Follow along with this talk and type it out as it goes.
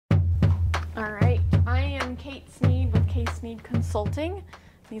Kate Sneed with KSNEED Consulting.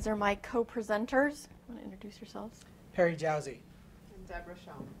 These are my co-presenters. Want to introduce yourselves? Perry Jowsey. And Debra,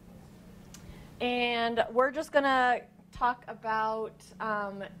 Shoen. And we're just going to talk about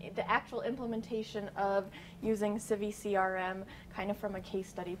the actual implementation of using CiviCRM kind of from a case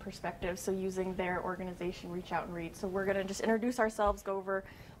study perspective, so using their organization, Reach Out and Read. So we're going to just introduce ourselves, go over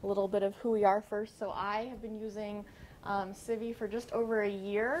a little bit of who we are first. So I have been using Civi for just over a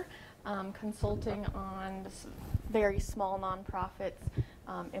year, consulting on very small nonprofits,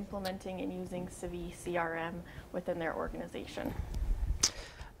 implementing and using CiviCRM within their organization.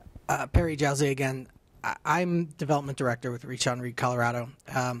 Perry Jowsey again. I'm development director with Reach Out and Read Colorado.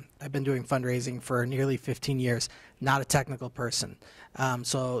 I've been doing fundraising for nearly 15 years, not a technical person.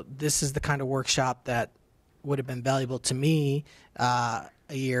 So this is the kind of workshop that would have been valuable to me a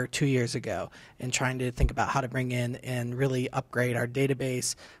year, 2 years ago, in trying to think about how to bring in and really upgrade our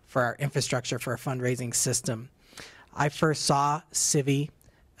database for our infrastructure for a fundraising system. I first saw Civi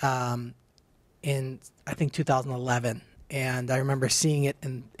in, I think, 2011. And I remember seeing it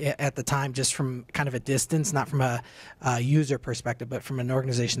at the time just from kind of a distance, not from a user perspective, but from an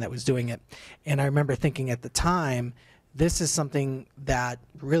organization that was doing it. And I remember thinking at the time, this is something that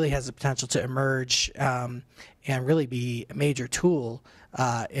really has the potential to emerge and really be a major tool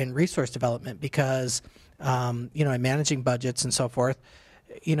in resource development because, you know, in managing budgets and so forth,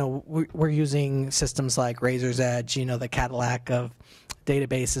 you know, we're using systems like Razor's Edge, you know, the Cadillac of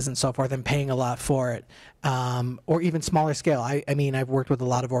databases and so forth, and paying a lot for it, or even smaller scale. I mean, I've worked with a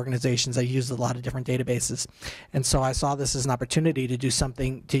lot of organizations. I used a lot of different databases, and so I saw this as an opportunity to do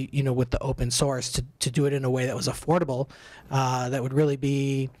something to, you know, with the open source, to do it in a way that was affordable, that would really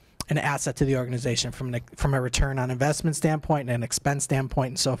be an asset to the organization from a return on investment standpoint and an expense standpoint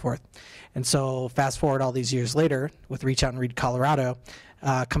and so forth. And so fast forward all these years later with Reach Out and Read Colorado,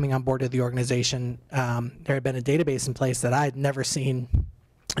 coming on board to the organization, there had been a database in place that I had never seen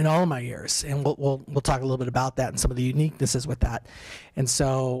in all of my years, and we'll talk a little bit about that and some of the uniquenesses with that. And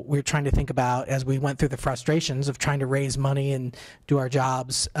so we're trying to think about, as we went through the frustrations of trying to raise money and do our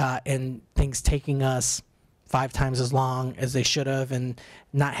jobs, and things taking us 5 times as long as they should have, and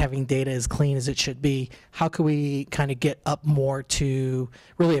not having data as clean as it should be, how could we kind of get up more to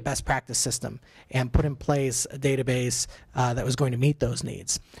really a best practice system and put in place a database that was going to meet those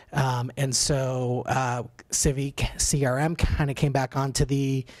needs? And so CiviCRM kind of came back onto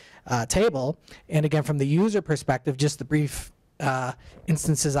the table. And again, from the user perspective, just the brief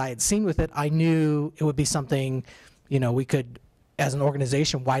instances I had seen with it, I knew it would be something, you know, we could, as an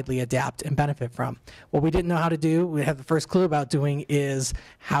organization, widely adapt and benefit from. What we didn't know how to do, we had the first clue about doing, is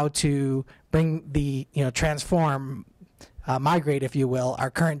how to bring the, you know, transform, migrate, if you will,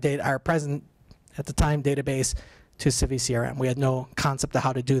 our current data, our present, at the time, database to CiviCRM. We had no concept of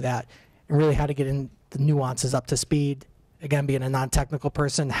how to do that, and really how to get in the nuances up to speed. Again, being a non-technical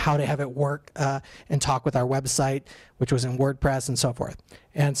person, how to have it work and talk with our website, which was in WordPress and so forth.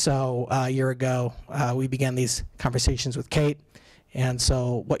 And so a year ago, we began these conversations with Kate. And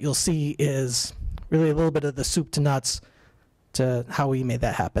so what you'll see is really a little bit of the soup to nuts to how we made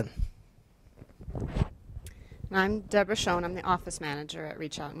that happen. I'm Debra Shoen. I'm the office manager at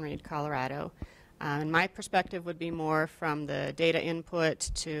Reach Out and Read Colorado. And my perspective would be more from the data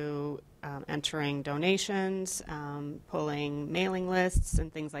input to entering donations, pulling mailing lists,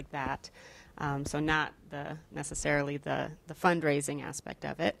 and things like that. So not necessarily the fundraising aspect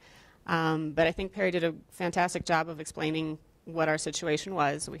of it. But I think Perry did a fantastic job of explaining what our situation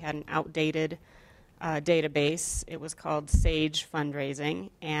was. We had an outdated database. It was called Sage Fundraising,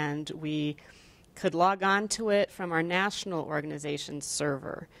 and we could log on to it from our national organization's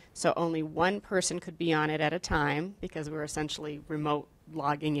server. So only one person could be on it at a time because we were essentially remote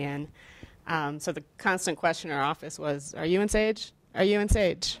logging in. So the constant question in our office was, are you in Sage? Are you in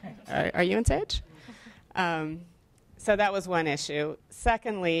Sage? Are you in Sage? So that was one issue.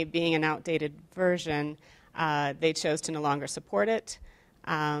 Secondly, being an outdated version, they chose to no longer support it,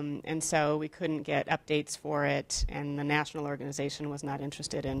 and so we couldn't get updates for it, and the national organization was not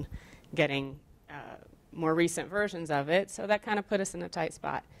interested in getting more recent versions of it, so that kind of put us in a tight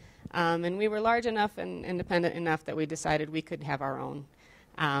spot. And we were large enough and independent enough that we decided we could have our own,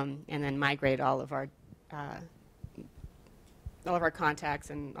 and then migrate all of our contacts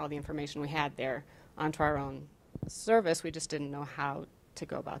and all the information we had there onto our own service. We just didn't know how to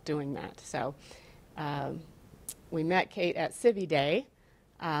go about doing that. So we met Kate at Civi Day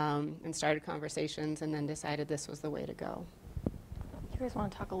and started conversations, and then decided this was the way to go. You guys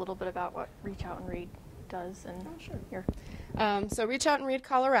want to talk a little bit about what Reach Out and Read does? And sure. Here. So Reach Out and Read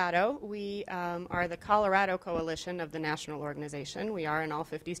Colorado. We are the Colorado coalition of the national organization. We are in all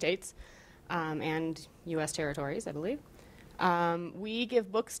 50 states. and U.S. territories, I believe. We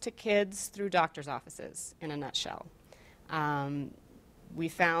give books to kids through doctor's offices, in a nutshell. We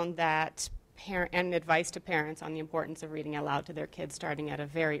found that and advice to parents on the importance of reading aloud to their kids starting at a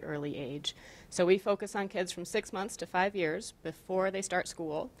very early age. So we focus on kids from 6 months to 5 years before they start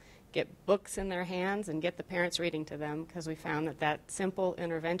school, get books in their hands and get the parents reading to them, because we found that that simple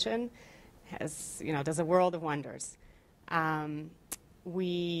intervention has, does a world of wonders.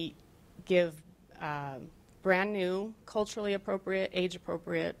 We give brand new, culturally appropriate, age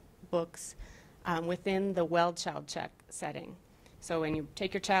appropriate books within the Well Child Check setting. So when you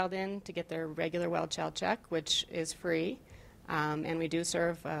take your child in to get their regular Well Child Check, which is free, and we do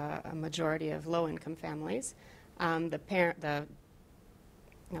serve a majority of low-income families, the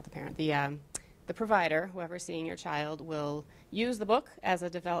provider, whoever's seeing your child, will use the book as a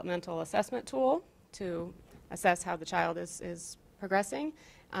developmental assessment tool to assess how the child is progressing.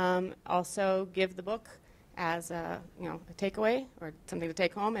 Also give the book as a takeaway or something to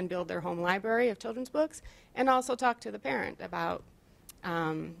take home and build their home library of children's books, and also talk to the parent about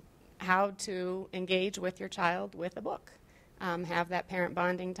how to engage with your child with a book. Have that parent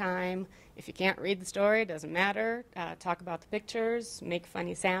bonding time. If you can't read the story, it doesn't matter. Talk about the pictures, make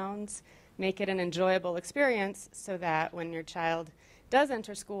funny sounds, make it an enjoyable experience so that when your child does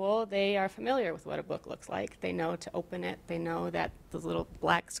enter school, they are familiar with what a book looks like. They know to open it. They know that those little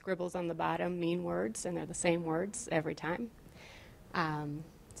black scribbles on the bottom mean words, and they're the same words every time.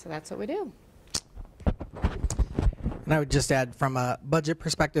 So that's what we do. And I would just add, from a budget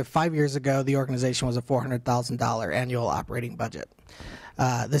perspective, 5 years ago, the organization was a $400,000 annual operating budget.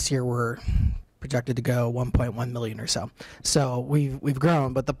 This year, we're projected to go 1.1 million or so. So we've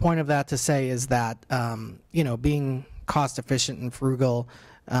grown. But the point of that to say is that being cost efficient and frugal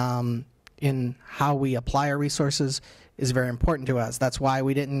in how we apply our resources is very important to us. That's why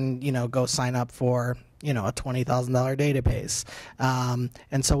we didn't go sign up for a $20,000 database.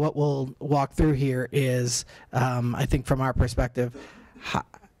 And so what we'll walk through here is, I think from our perspective,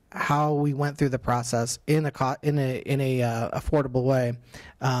 how we went through the process in a affordable way.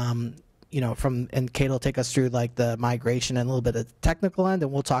 And Kate will take us through like the migration and a little bit of the technical end,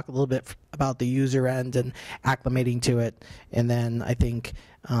 and we'll talk a little bit about the user end and acclimating to it. And then I think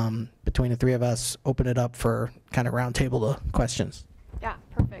between the three of us, open it up for kind of roundtable questions. Yeah,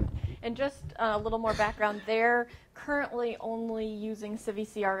 perfect. And just a little more background, they're currently only using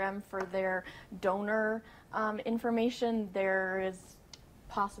CiviCRM for their donor information. There is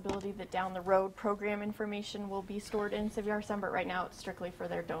possibility that down the road program information will be stored in CiviCRM, but right now it's strictly for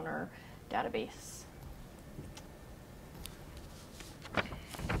their donor database.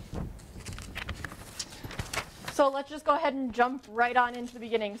 So let's just go ahead and jump right on into the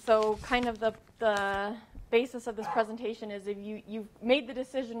beginning. So kind of the basis of this presentation is if you've made the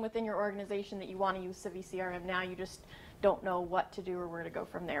decision within your organization that you want to use CiviCRM, now you just don't know what to do or where to go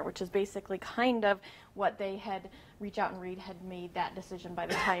from there, which is basically kind of what they had, Reach Out and Read had made that decision by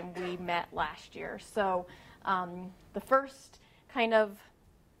the time we met last year. So the first kind of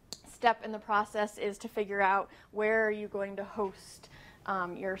step in the process is to figure out where are you going to host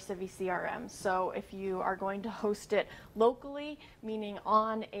your CiviCRM. So if you are going to host it locally, meaning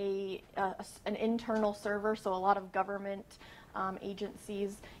on an internal server, so a lot of government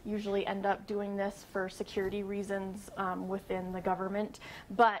agencies usually end up doing this for security reasons within the government,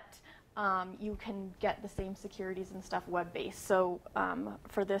 but you can get the same securities and stuff web-based. So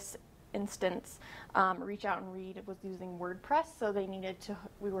for this instance, Reach Out and Read was using WordPress, so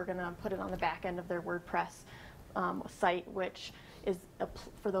we were going to put it on the back end of their WordPress site, which is,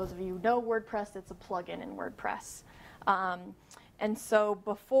 for those of you who know WordPress, it's a plugin in WordPress. And so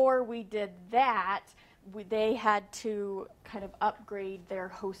before we did that, they had to kind of upgrade their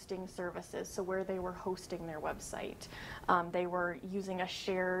hosting services, so where they were hosting their website. They were using a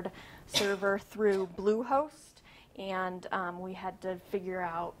shared server through Bluehost, and we had to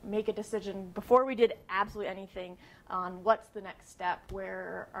make a decision before we did absolutely anything on what's the next step.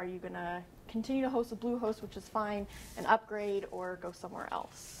 Where are you going to continue to host with Bluehost, which is fine, and upgrade, or go somewhere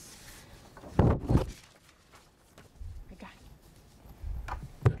else?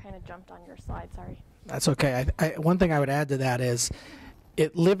 Kind of jumped on your slide, sorry. That's okay. One thing I would add to that is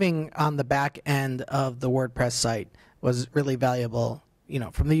living on the back end of the WordPress site was really valuable,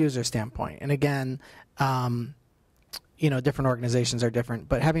 from the user standpoint. And again, different organizations are different,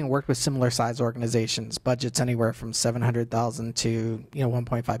 but having worked with similar size organizations, budgets anywhere from 700,000 to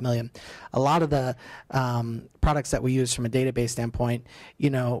 1.5 million, a lot of the products that we use from a database standpoint,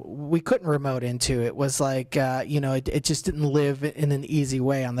 we couldn't remote into. It was like it just didn't live in an easy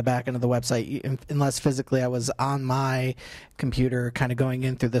way on the back end of the website unless physically I was on my computer kind of going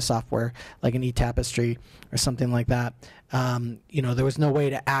in through the software like an eTapestry or something like that. There was no way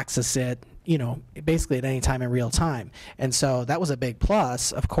to access it basically at any time in real time. And so that was a big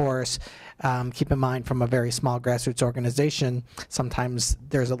plus. Of course, keep in mind from a very small grassroots organization, sometimes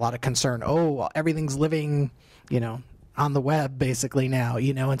there's a lot of concern. Oh, everything's living, on the web basically now,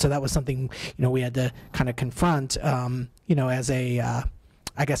 and so that was something, we had to kind of confront, as a,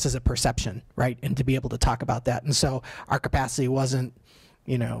 I guess as a perception, right? And to be able to talk about that. And so our capacity wasn't,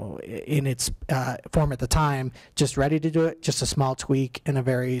 in its form at the time, just ready to do it, just a small tweak and a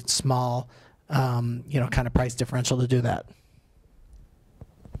very small, kind of price differential to do that.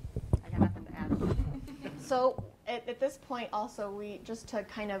 I got nothing to add. So at this point also, we just to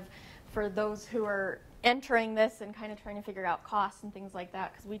kind of, for those who are entering this and kind of trying to figure out costs and things like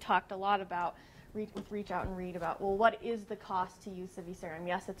that, because we talked a lot about with Reach Out and Read about, well, what is the cost to use CiviCRM?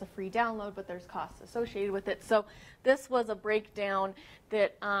 Yes, it's a free download, but there's costs associated with it. So this was a breakdown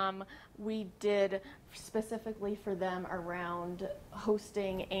that we did specifically for them around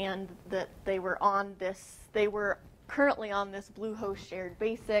hosting, and that they were currently on this Bluehost Shared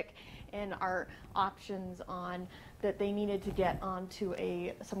Basic, and our options on that they needed to get onto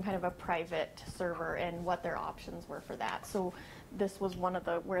some kind of a private server, and what their options were for that. So this was one of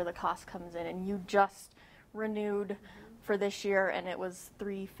where the cost comes in, and you just renewed for this year, and it was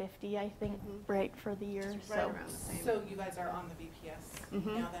 $350, I think, right, for the year. Right around the same. So you guys are on the VPS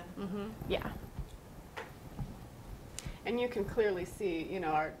now then? Yeah. And you can clearly see,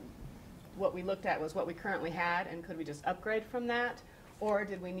 what we looked at was what we currently had, and could we just upgrade from that? Or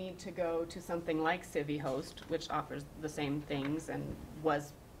did we need to go to something like CiviHost, which offers the same things and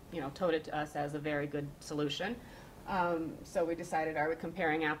was, touted to us as a very good solution? So we decided, are we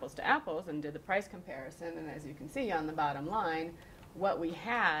comparing apples to apples, and did the price comparison. And as you can see on the bottom line, what we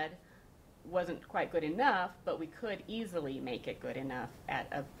had wasn't quite good enough, but we could easily make it good enough at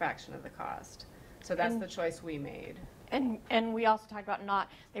a fraction of the cost. So that's the choice we made. And we also talked about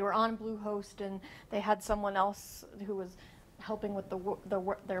they were on Bluehost, and they had someone else who was helping with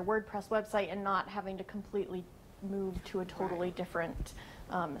their WordPress website, and not having to completely move to a totally different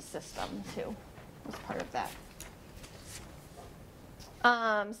system too, was part of that.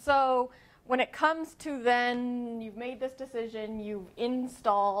 So when it comes to then, you've made this decision, you've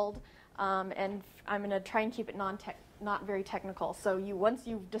installed, and I'm going to try and keep it not very technical. So once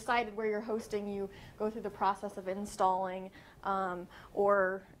you've decided where you're hosting, you go through the process of installing,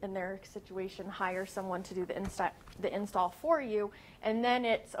 or in their situation, hire someone to do the install for you. And then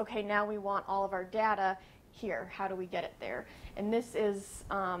it's, okay, now we want all of our data here. How do we get it there? And this is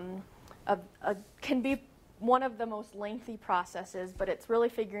can be one of the most lengthy processes, but it's really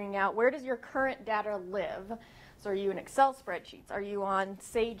figuring out, where does your current data live? So are you in Excel spreadsheets? Are you on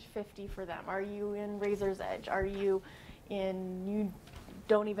Sage 50 for them? Are you in Razor's Edge? Are you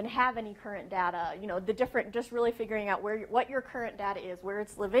don't even have any current data? Just really figuring out what your current data is, where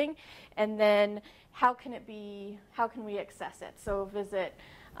it's living, and then how can we access it? So is it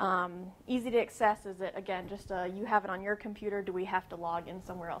easy to access? Is it, again, just you have it on your computer? Do we have to log in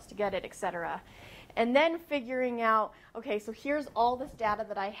somewhere else to get it, etc.? And then figuring out, okay, so here's all this data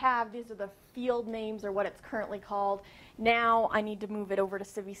that I have. These are the field names, or what it's currently called. Now I need to move it over to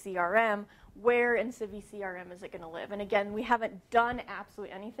CiviCRM. Where in CiviCRM is it going to live? And again, we haven't done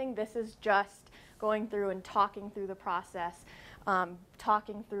absolutely anything. This is just going through and talking through the process,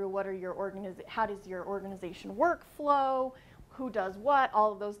 talking through how does your organization workflow, who does what,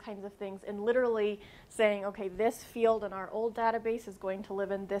 all of those kinds of things, and literally saying, okay, this field in our old database is going to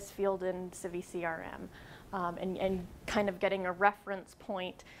live in this field in CiviCRM, and kind of getting a reference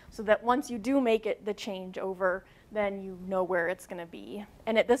point so that once you do make it the change over, then you know where it's going to be.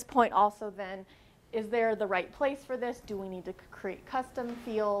 And at this point also then, is there the right place for this? Do we need to create custom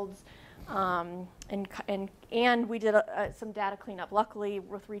fields? And we did some data cleanup. Luckily,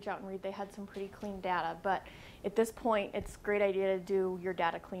 with Reach Out and Read, they had some pretty clean data. But at this point, it's a great idea to do your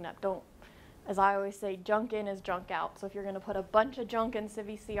data cleanup. Don't, as I always say, junk in is junk out. So if you're going to put a bunch of junk in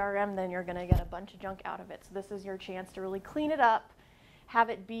CiviCRM, then you're going to get a bunch of junk out of it. So this is your chance to really clean it up,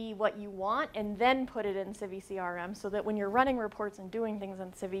 have it be what you want, and then put it in CiviCRM so that when you're running reports and doing things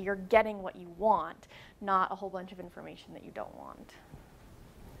in Civi, you're getting what you want, not a whole bunch of information that you don't want.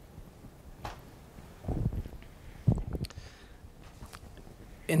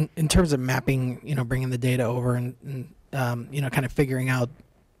 In terms of mapping, bringing the data over and kind of figuring out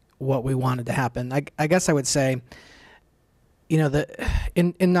what we wanted to happen. I guess I would say, in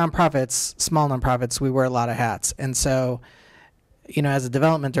nonprofits, small nonprofits, we wear a lot of hats. And so, as a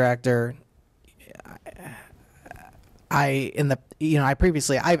development director, I've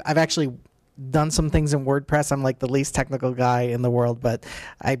actually done some things in WordPress. I'm like the least technical guy in the world, but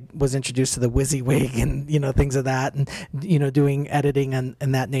I was introduced to the WYSIWYG and, things of that, and, doing editing and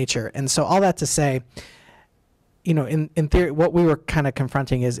that nature. And so all that to say, in theory, what we were kind of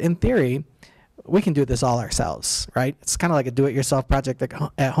confronting is, in theory, we can do this all ourselves, right? It's kind of like a do-it-yourself project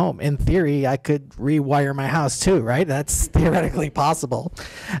at home. In theory, I could rewire my house too, right? That's theoretically possible.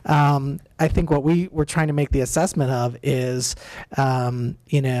 I think what we were trying to make the assessment of is, how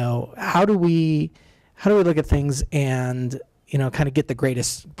do we look at things and kind of get the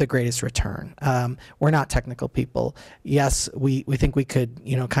greatest return. We're not technical people. Yes, we think we could,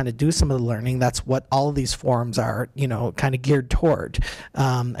 kind of do some of the learning. That's what all of these forums are, kind of geared toward.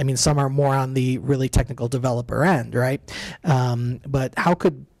 Some are more on the really technical developer end, right? But how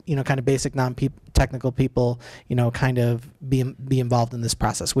could, kind of basic non-technical people, kind of be involved in this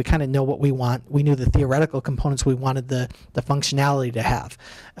process? We kind of know what we want. We knew the theoretical components we wanted the functionality to have.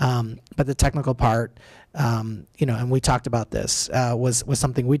 But the technical part, and we talked about this, was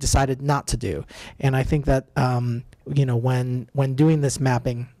something we decided not to do. And I think that, when doing this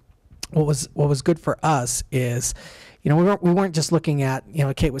mapping, what was good for us is, we weren't just looking at,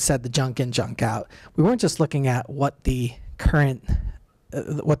 Kate said the junk in, junk out. We weren't just looking at what the current,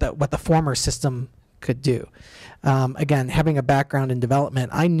 what the former system could do. Again, having a background in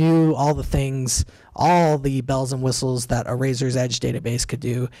development, I knew all the things, all the bells and whistles that a Razor's Edge database could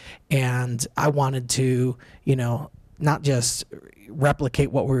do, and I wanted to, not just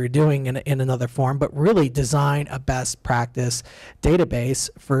replicate what we were doing in another form, but really design a best practice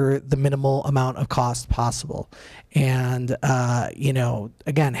database for the minimal amount of cost possible. And,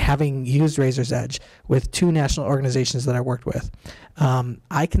 again, having used Razor's Edge with 2 national organizations that I worked with,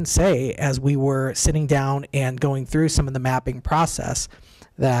 I can say, as we were sitting down and going through some of the mapping process,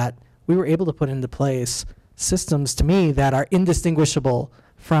 that we were able to put into place systems, to me, that are indistinguishable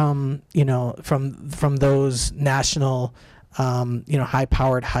from, from those national,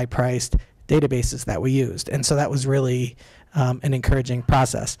 high-powered, high-priced databases that we used. And so that was really an encouraging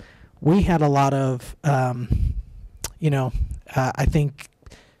process. We had a lot of, I think,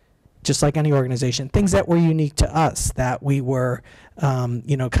 just like any organization, things that were unique to us, that we were,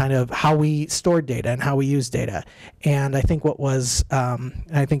 kind of how we stored data and how we used data. And I think what was,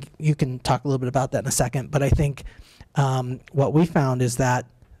 I think you can talk a little bit about that in a second, but I think what we found is that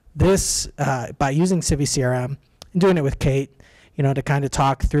this, by using CiviCRM and doing it with Kate, to kind of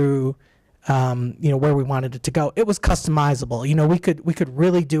talk through, where we wanted it to go, it was customizable. We could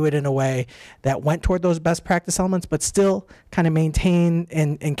really do it in a way that went toward those best practice elements, but still kind of maintain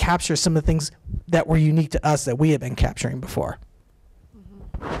and capture some of the things that were unique to us that we had been capturing before.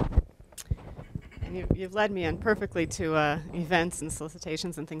 Mm-hmm. And you've led me in perfectly to events and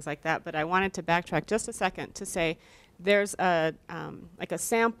solicitations and things like that, but I wanted to backtrack just a second to say there's a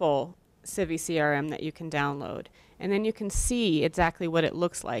sample CiviCRM that you can download, and then you can see exactly what it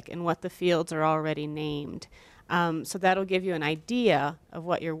looks like and what the fields are already named. So that'll give you an idea of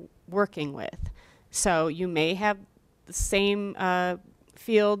what you're working with. So you may have the same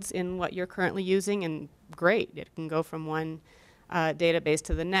fields in what you're currently using, and great, it can go from one database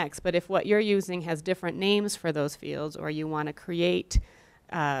to the next. But if what you're using has different names for those fields, or you want to create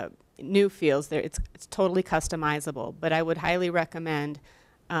new fields, it's totally customizable. But I would highly recommend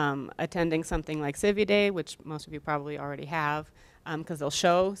attending something like CiviDay, which most of you probably already have, because they'll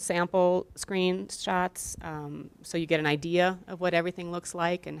show sample screenshots, so you get an idea of what everything looks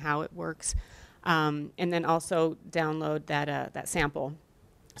like and how it works. And then also download that sample,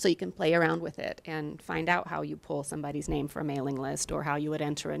 so you can play around with it and find out how you pull somebody's name for a mailing list, or how you would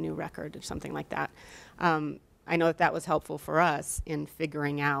enter a new record or something like that. I know that was helpful for us in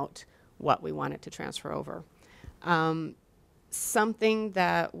figuring out what we wanted to transfer over. Something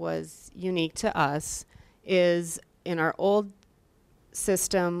that was unique to us is, in our old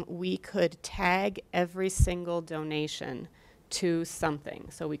system, we could tag every single donation to something.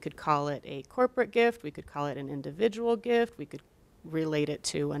 So we could call it a corporate gift, we could call it an individual gift, we could relate it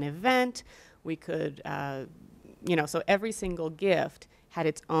to an event, we could, so every single gift had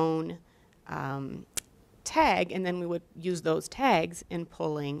its own tag, and then we would use those tags in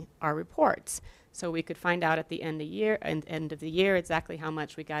pulling our reports. So we could find out at the end of the year exactly how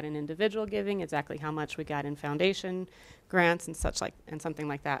much we got in individual giving, exactly how much we got in foundation grants and something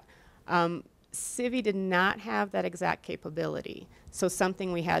like that. Civi did not have that exact capability. So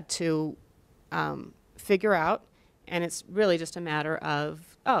something we had to figure out And it's really just a matter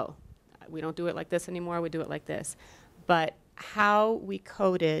of, oh, we don't do it like this anymore, we do it like this. But how we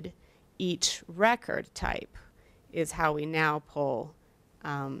coded each record type is how we now pull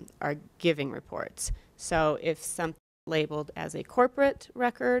our giving reports. So if something labeled as a corporate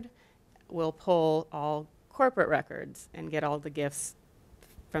record, we'll pull all corporate records and get all the gifts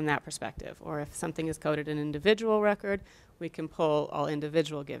from that perspective. Or if something is coded an individual record, we can pull all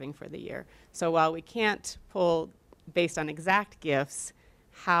individual giving for the year. So while we can't pull based on exact gifts,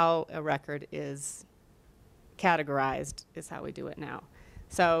 how a record is categorized is how we do it now.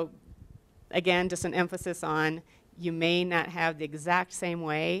 So again, just an emphasis on you may not have the exact same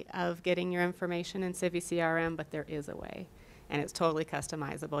way of getting your information in CiviCRM, but there is a way. And it's totally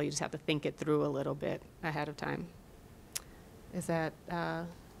customizable. You just have to think it through a little bit ahead of time. Is that...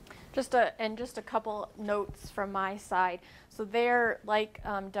 Just a couple notes from my side. So they're, like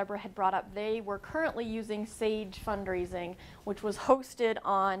Debra had brought up, they were currently using Sage Fundraising, which was hosted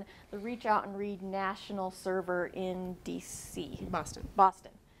on the Reach Out and Read national server in DC.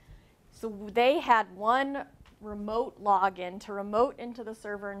 Boston. So they had one remote login to remote into the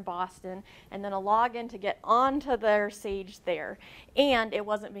server in Boston, and then a login to get onto their Sage there, and it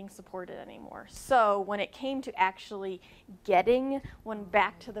wasn't being supported anymore. So when it came to actually getting one,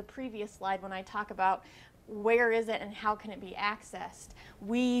 back to the previous slide when I talk about where is it and how can it be accessed,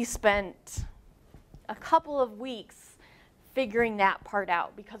 we spent a couple of weeks figuring that part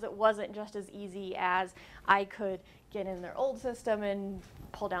out, because it wasn't just as easy as I could get in their old system and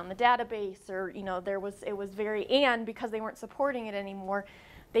pull down the database, or it was very, and because they weren't supporting it anymore,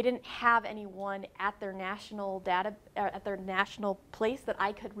 they didn't have anyone at their national at their national place that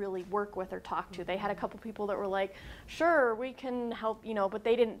I could really work with or talk to. They had a couple people that were like, sure, we can help, but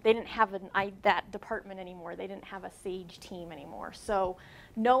they didn't have that department anymore. They didn't have a Sage team anymore. So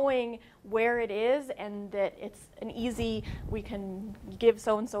knowing where it is and that it's an easy, we can give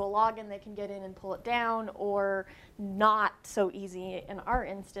so-and-so a login, they can get in and pull it down, or not so easy in our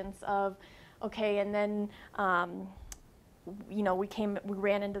instance of, okay, and then we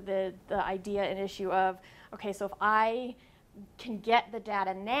ran into the idea and issue of, okay, so if I can get the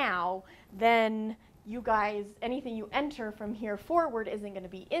data now, then you guys, anything you enter from here forward isn't going to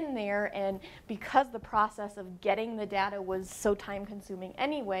be in there, and because the process of getting the data was so time consuming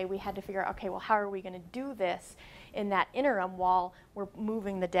anyway, we had to figure out, okay, well, how are we going to do this in that interim while we're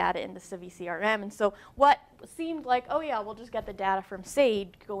moving the data into CiviCRM? And so what seemed like, oh yeah, we'll just get the data from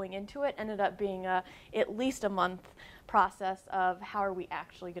Sage going into it, ended up being at least a month process of how are we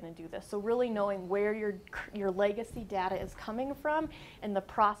actually going to do this. So really knowing where your legacy data is coming from and the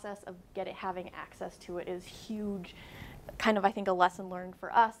process of having access to it is huge. Kind of, I think, a lesson learned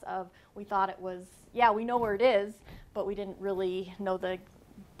for us of, we thought it was, yeah, we know where it is, but we didn't really know the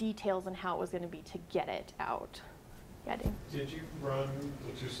details and how it was going to be to get it out. Yeah, Dave. Did you run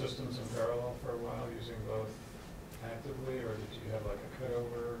the two systems in parallel for a while, using both actively, or did you have like a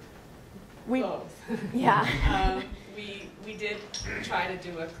cutover? Both. Yeah. We did try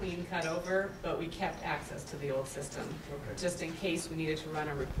to do a clean cutover, but we kept access to the old system, just in case we needed to run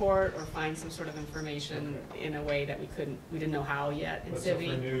a report or find some sort of information in a way that we didn't know how yet in So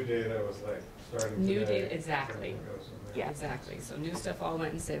Civi. for new data, it was like starting New today, data, exactly. Yeah. Exactly. So new stuff all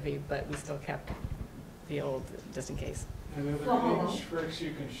went in Civi, but we still kept the old just in case. And are there any tricks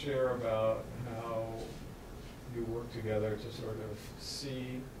you can share about how you work together to sort of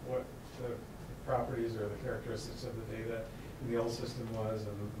see what the properties or the characteristics of the data in the old system was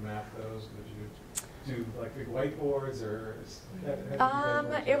and map those? Did you do like big whiteboards, or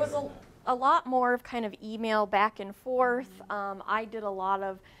It was a lot more of kind of email back and forth. I did a lot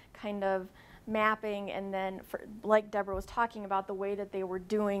of kind of mapping, and then like Debra was talking about the way that they were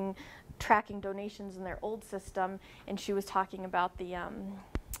tracking donations in their old system, and she was talking about the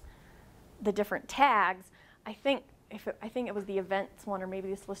different tags. I think it was the events one, or maybe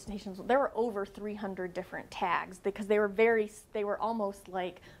the solicitations. There were over 300 different tags, because they were almost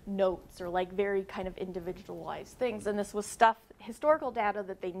like notes, or like very kind of individualized things. And this was historical data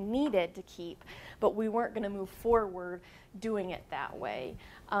that they needed to keep, but we weren't going to move forward doing it that way.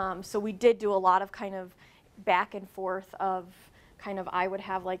 So we did do a lot of kind of back and forth of kind of, I would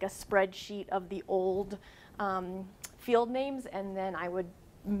have like a spreadsheet of the old field names, and then I would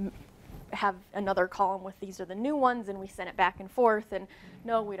have another column with these are the new ones, and we sent it back and forth, and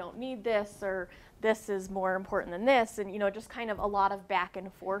no, we don't need this, or this is more important than this, and just kind of a lot of back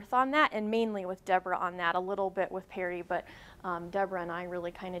and forth on that, and mainly with Debra on that, a little bit with Perry, but Debra and I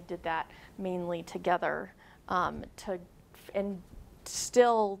really kind of did that mainly together, and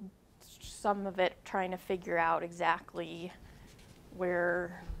still some of it trying to figure out exactly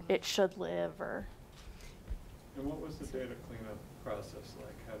where it should live, or And what was the data cleanup process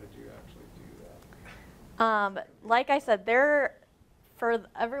like? How did you actually do that? Like I said, for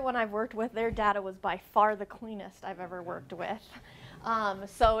everyone I've worked with, their data was by far the cleanest I've ever worked with.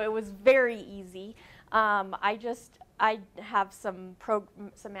 So it was very easy. I have some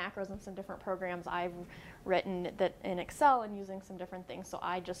macros and some different programs I've written that in Excel and using some different things. So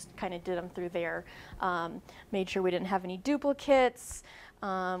I just kind of did them through there. Made sure we didn't have any duplicates.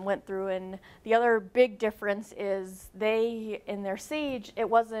 Went through, and the other big difference is in their Sage, it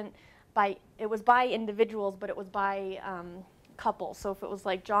was by individuals, but it was by couples. So if it was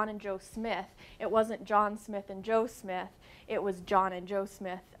like John and Joe Smith, it wasn't John Smith and Joe Smith. It was John and Joe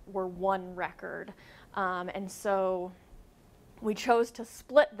Smith were one record. And so we chose to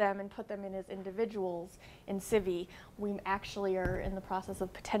split them and put them in as individuals in Civi. We actually are in the process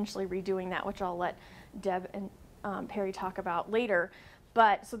of potentially redoing that, which I'll let Deb and Perry talk about later.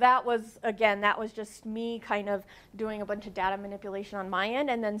 But so that was, again, that was just me kind of doing a bunch of data manipulation on my end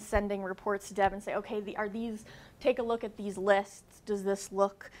and then sending reports to Deb and say, okay, take a look at these lists. Does this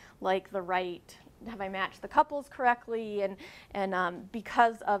look like the right, have I matched the couples correctly? And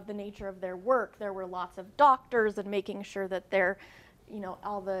because of the nature of their work, there were lots of doctors and making sure that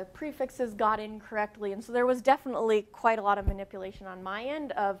all the prefixes got in correctly. And so there was definitely quite a lot of manipulation on my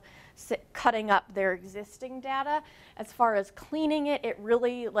end of cutting up their existing data. As far as cleaning it, it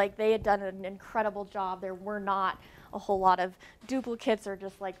really, they had done an incredible job. There were not a whole lot of duplicates or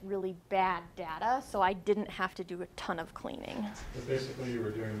just really bad data, so I didn't have to do a ton of cleaning. So basically you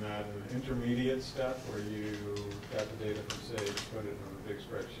were doing that in an intermediate step where you got the data from Sage, put it on the big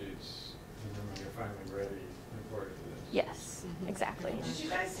spreadsheets, and then when you're finally ready, import it to this. Yes, exactly. Did you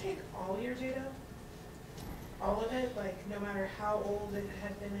guys take all your data? All of it? No matter how old it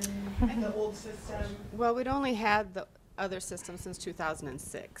had been in the old system? Well, we'd only had the other system since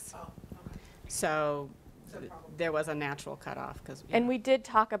 2006. Oh, okay. So there was a natural cutoff. And we did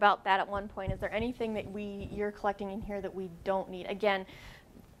talk about that at one point. Is there anything that you're collecting in here that we don't need? Again,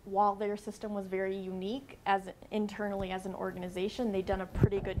 while their system was very unique internally as an organization, they've done a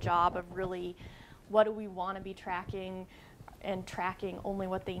pretty good job of really, what do we want to be tracking, and tracking only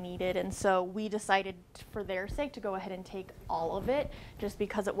what they needed. And so we decided for their sake to go ahead and take all of it, just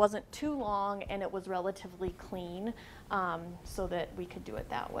because it wasn't too long and it was relatively clean, so that we could do it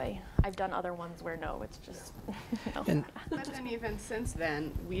that way. I've done other ones where no, it's just no. But then even since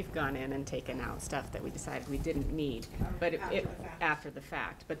then, we've gone in and taken out stuff that we decided we didn't need, but after the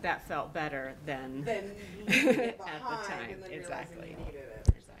fact. But that felt better than at the time. Exactly.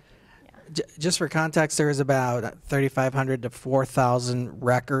 Just for context, there was about 3,500 to 4,000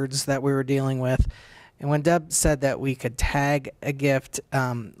 records that we were dealing with. And when Deb said that we could tag a gift,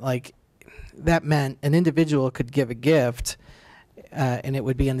 that meant an individual could give a gift, and it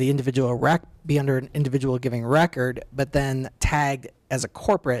would be in the individual be under an individual giving record, but then tagged as a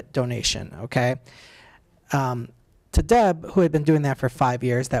corporate donation. Okay. To Deb, who had been doing that for 5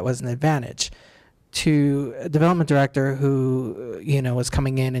 years, that was an advantage. To a development director who, was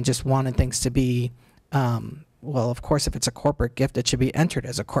coming in and just wanted things to be, well, of course, if it's a corporate gift, it should be entered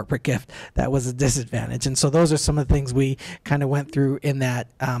as a corporate gift. That was a disadvantage. And so those are some of the things we kind of went through in that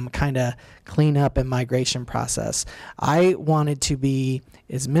kind of cleanup and migration process. I wanted to be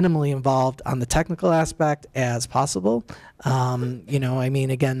as minimally involved on the technical aspect as possible.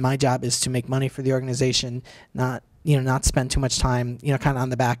 Again, my job is to make money for the organization, not spend too much time, kind of on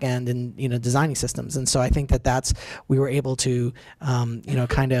the back end and, designing systems. And so I think we were able to, when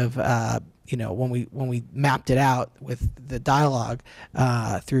we mapped it out with the dialogue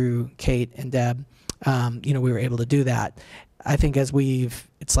through Kate and Deb, we were able to do that. I think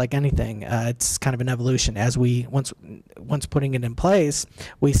it's like anything, it's kind of an evolution. As once putting it in place,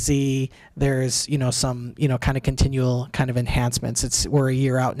 we see there's, some, kind of continual kind of enhancements. We're a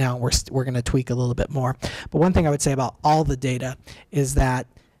year out now, and we're going to tweak a little bit more. But one thing I would say about all the data is that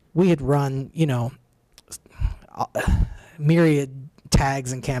we had run, myriad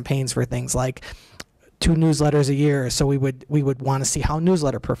tags and campaigns for things like 2 newsletters a year, so we would want to see how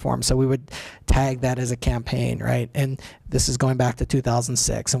newsletter performs, so we would tag that as a campaign, right? And this is going back to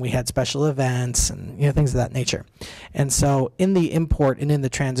 2006, and we had special events and things of that nature. And so in the import and in the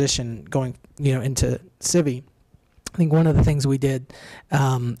transition going into Civi, I think one of the things we did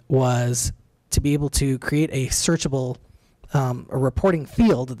was to be able to create a searchable a reporting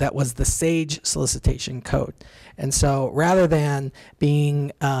field that was the Sage solicitation code. And so rather than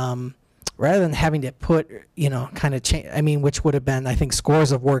having to put, kind of change, which would have been, I think,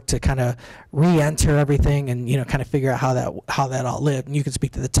 scores of work to kind of re-enter everything and, kind of figure out how that all lived. And you can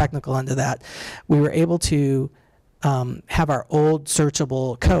speak to the technical end of that. We were able to have our old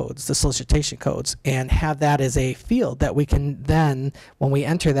searchable codes, the solicitation codes, and have that as a field that we can then, when we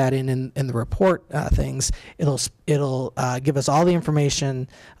enter that in the report things, it'll give us all the information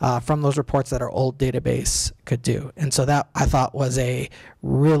from those reports that our old database could do. And so that I thought was a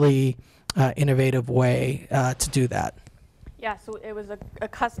really innovative way to do that. Yeah, so it was a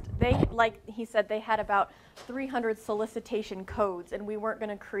custom. They, like he said, they had about 300 solicitation codes, and we weren't going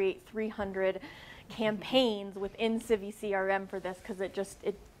to create 300 campaigns within CiviCRM for this because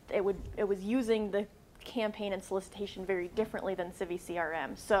it was using the campaign and solicitation very differently than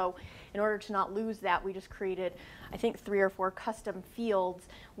CiviCRM. So in order to not lose that, we just created, I think, 3 or 4 custom fields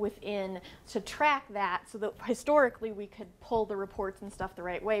within to track that, so that historically we could pull the reports and stuff the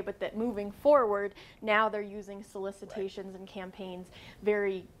right way, but that moving forward, now they're using solicitations and campaigns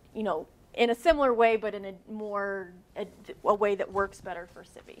very, in a similar way, but in a way that works better for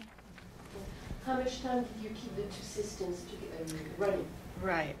Civi. How much time did you keep the 2 systems running?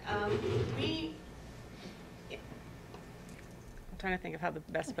 Right. I'm trying to think of how the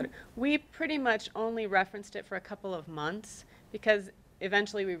best to put it. We pretty much only referenced it for a couple of months because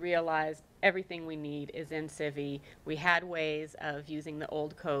eventually we realized everything we need is in Civi. We had ways of using the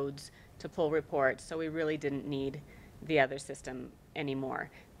old codes to pull reports, so we really didn't need the other system anymore.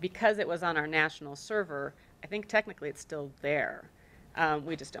 Because it was on our national server, I think technically it's still there.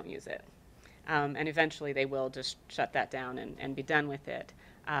 We just don't use it. And eventually they will just shut that down and be done with it.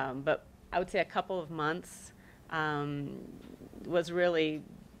 But I would say a couple of months was really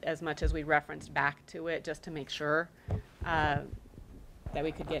as much as we referenced back to it just to make sure that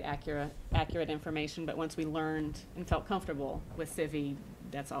we could get accurate information. But once we learned and felt comfortable with Civi,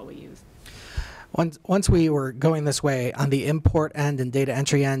 that's all we used. Once we were going this way on the import end and data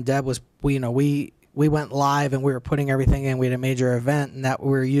entry end, Deb was, we went live and we were putting everything in. We had a major event, and that we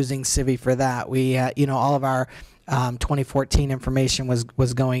were using Civi for that. We had, all of our 2014 information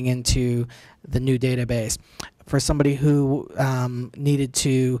was going into the new database. For somebody who needed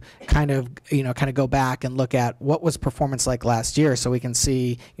to kind of go back and look at what was performance like last year, so we can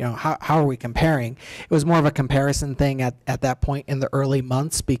see, how are we comparing. It was more of a comparison thing at that point in the early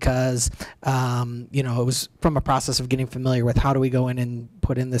months because, it was from a process of getting familiar with how do we go in and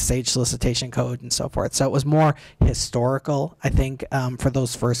put in the SAGE solicitation code and so forth. So it was more historical, I think, for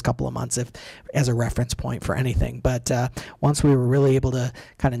those first couple of months, as a reference point for anything. But once we were really able to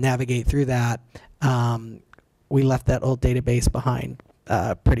kind of navigate through that, we left that old database behind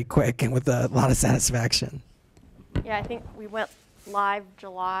pretty quick and with a lot of satisfaction. Yeah, I think we went live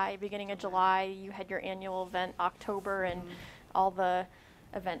beginning of July. You had your annual event October, and all the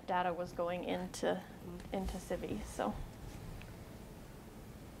event data was going into Civi.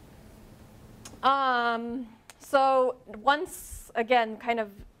 So once again, kind of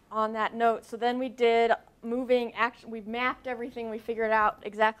on that note, so then we did we've mapped everything, we figured out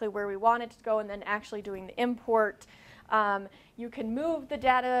exactly where we wanted to go, and then actually doing the import. You can move the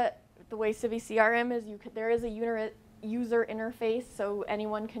data the way CiviCRM is. There is a user interface, so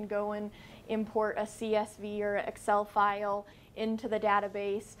anyone can go and import a CSV or an Excel file into the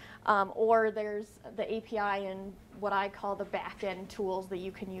database, or there's the API and what I call the back-end tools that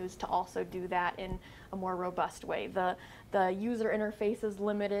you can use to also do that in a more robust way. The user interface is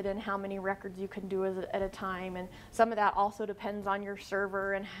limited in how many records you can do at a time, and some of that also depends on your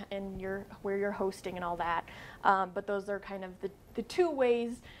server and where you're hosting and all that. But those are kind of the 2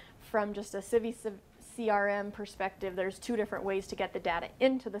 ways from just a CiviCRM perspective. There's 2 different ways to get the data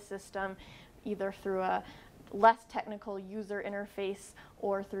into the system, either through a less technical user interface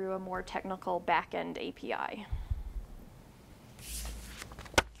or through a more technical back-end API.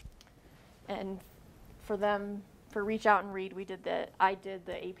 And for Reach Out and Read, I did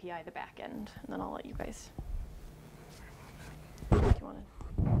the API, the back end, and then I'll let you guys. If you wanted.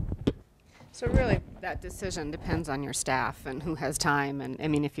 So really, that decision depends on your staff and who has time. And I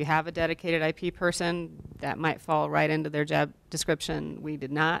mean, if you have a dedicated IP person, that might fall right into their job description. We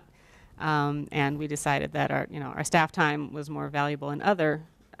did not, and we decided that our staff time was more valuable in other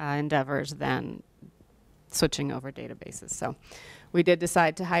endeavors than switching over databases. So we did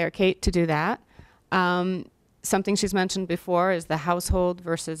decide to hire Kate to do that. Something she's mentioned before is the household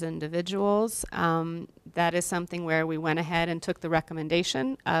versus individuals. That is something where we went ahead and took the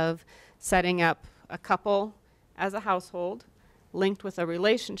recommendation of setting up a couple as a household linked with a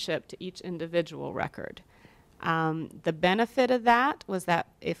relationship to each individual record. The benefit of that was that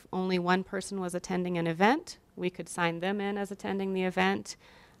if only one person was attending an event, we could sign them in as attending the event,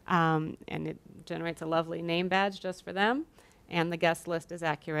 and it generates a lovely name badge just for them, and the guest list is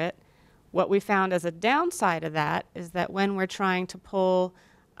accurate. What we found as a downside of that is that when we're trying to pull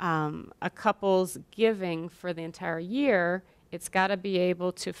a couple's giving for the entire year, it's got to be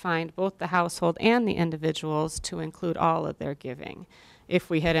able to find both the household and the individuals to include all of their giving if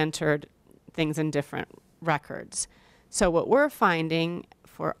we had entered things in different records. So what we're finding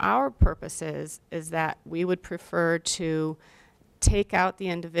for our purposes is that we would prefer to take out the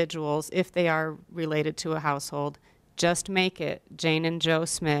individuals if they are related to a household, just make it Jane and Joe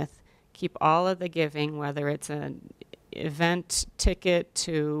Smith, keep all of the giving, whether it's an event ticket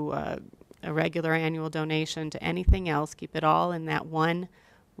to a regular annual donation to anything else, keep it all in that one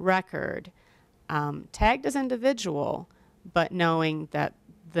record, tagged as individual, but knowing that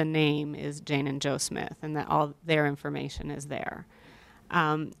the name is Jane and Joe Smith and that all their information is there.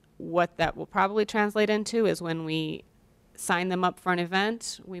 What that will probably translate into is when we sign them up for an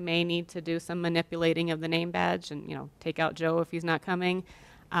event, we may need to do some manipulating of the name badge and, you know, take out Joe if he's not coming.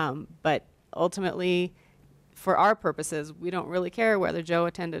 But ultimately, for our purposes, we don't really care whether Joe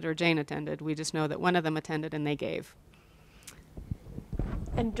attended or Jane attended. We just know that one of them attended and they gave.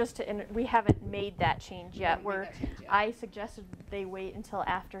 And just to, we haven't made that change yet. I suggested they wait until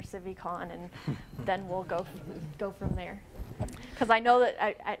after CiviCon, and then we'll go from there. Because I know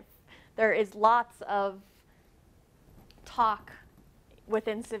that there is lots of talk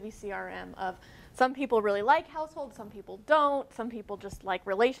within CiviCRM of some people really like households, some people don't, some people just like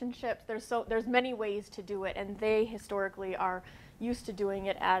relationships. There's many ways to do it, and they historically are used to doing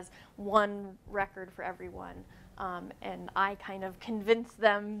it as one record for everyone. And I kind of convinced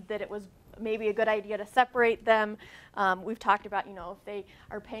them that it was maybe a good idea to separate them. We've talked about, you know, if they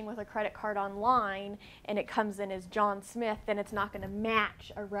are paying with a credit card online and it comes in as John Smith, then it's not going to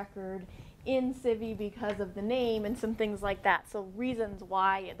match a record in Civi because of the name and some things like that. So reasons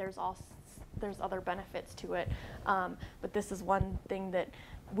why there's other benefits to it. But this is one thing that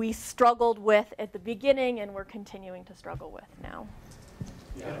we struggled with at the beginning and we're continuing to struggle with now.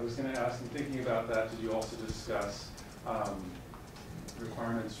 Yeah, I was going to ask, in thinking about that, did you also discuss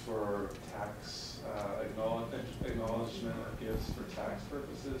requirements for tax acknowledgement of gifts for tax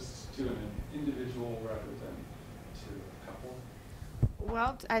purposes to an individual rather than to a couple?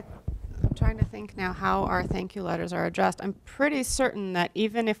 Well, I'm trying to think now how our thank you letters are addressed. I'm pretty certain that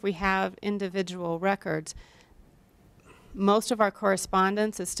even if we have individual records, most of our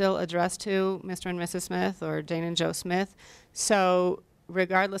correspondence is still addressed to Mr. and Mrs. Smith or Jane and Joe Smith. So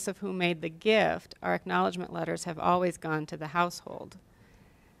regardless of who made the gift, our acknowledgement letters have always gone to the household.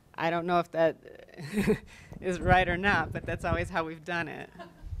 I don't know if that is right or not, but that's always how we've done it.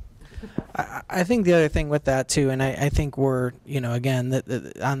 I think the other thing with that too, and I think we're, you know, again,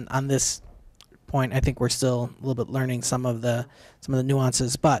 on this point, I think we're still a little bit learning some of the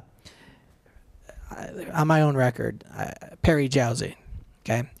nuances. But on my own record, Perry Jowsey,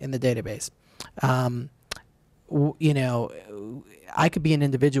 okay, in the database, you know, I could be an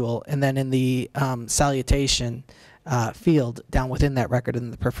individual, and then in the salutation field down within that record,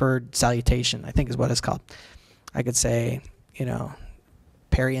 in the preferred salutation, I think is what it's called, I could say, you know,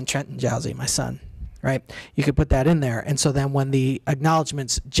 Perry and Trenton Jowsey, my son, right? You could put that in there. And so then when the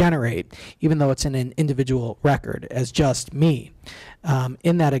acknowledgments generate, even though it's in an individual record as just me,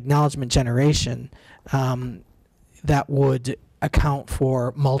 in that acknowledgement generation, that would account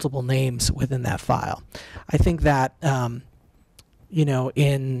for multiple names within that file. I think that, you know,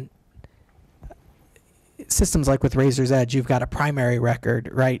 in systems like with Razor's Edge, you've got a primary record,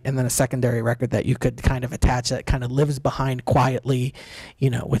 right, and then a secondary record that you could kind of attach that kind of lives behind quietly, you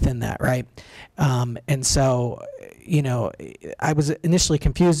know, within that, right? And so, you know, I was initially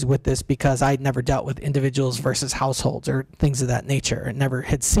confused with this because I'd never dealt with individuals versus households or things of that nature, and never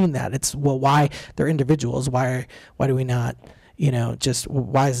had seen that. It's, well, why they're individuals? Why do we not, you know, just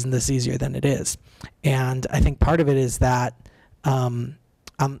why isn't this easier than it is? And I think part of it is that.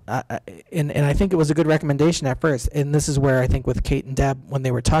 And I think it was a good recommendation at first, and this is where I think with Kate and Deb, when they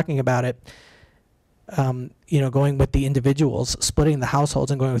were talking about it, you know, going with the individuals, splitting the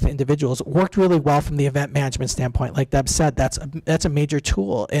households and going with the individuals worked really well from the event management standpoint. Like Deb said, that's a major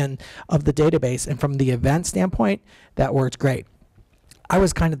tool of the database, and from the event standpoint, that worked great. I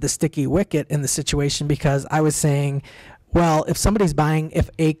was kind of the sticky wicket in the situation because I was saying, well, if somebody's buying, if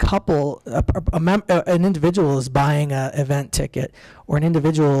a couple, an individual is buying an event ticket, or an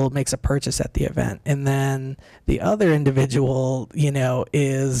individual makes a purchase at the event, and then the other individual, you know,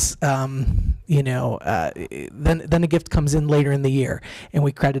 is, you know, then a gift comes in later in the year, and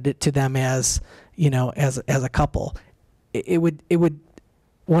we credit it to them as, you know, as a couple. It would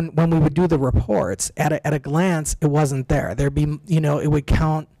when we would do the reports at a glance, it wasn't there. There'd be, you know, it would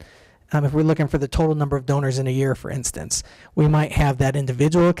count. if we're looking for the total number of donors in a year, for instance, we might have that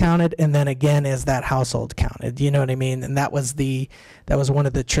individual counted, and then again is that household counted. You know what I mean? And that was one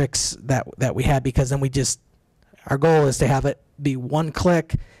of the tricks that we had, because then our goal is to have it be one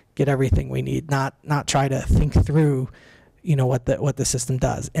click, get everything we need, not try to think through, what the system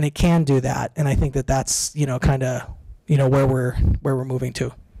does. And it can do that, and I think that's kind of where we're moving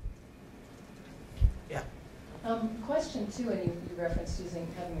to. Yeah. Question too, and you referenced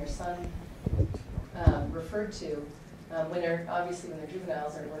having your son referred to when they're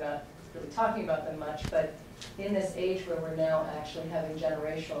juveniles, and we're not really talking about them much, but in this age where we're now actually having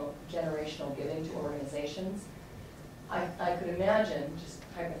generational giving to organizations, I could imagine, just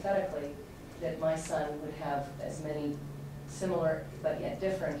hypothetically, that my son would have as many similar but yet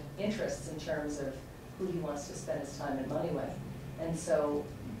different interests in terms of who he wants to spend his time and money with. And so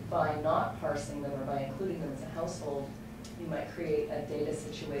by not parsing them or by including them as a household, you might create a data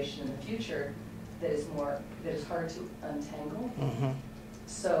situation in the future that is hard to untangle. Mm-hmm.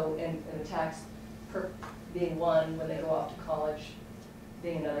 So in the tax being one, when they go off to college,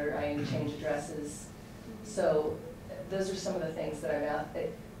 being another, I change addresses. So those are some of the things that I'm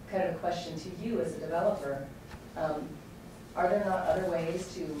kind of a question to you as a developer. Are there not other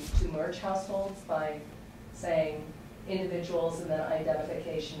ways to merge households by saying individuals and then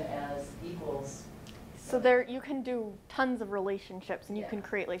identification as equals? So you can do tons of relationships, and you can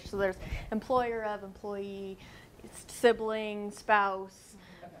create relationships. So there's employer of, employee, sibling, spouse,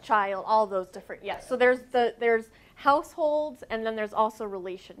 child, all those different, So there's households, and then there's also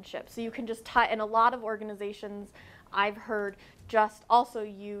relationships. So you can just tie, and a lot of organizations I've heard just also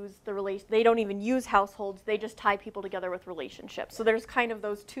use the relation. They don't even use households. They just tie people together with relationships. So there's kind of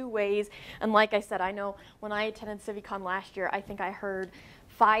those two ways. And like I said, I know when I attended CiviCon last year, I think I heard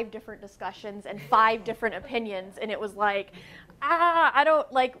 5 different discussions and 5 different opinions, and it was like, I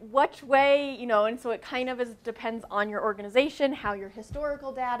don't like which way, and so it kind of depends on your organization, how your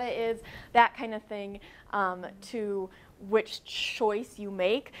historical data is, that kind of thing, to which choice you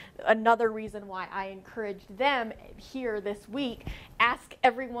make. Another reason why I encouraged them here this week, ask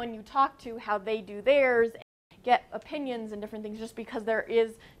everyone you talk to how they do theirs, and get opinions and different things, just because there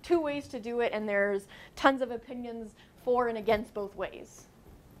is 2 ways to do it, and there's tons of opinions for and against both ways.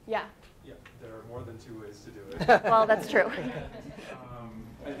 Yeah. Yeah, there are more than 2 ways to do it. Well, that's true.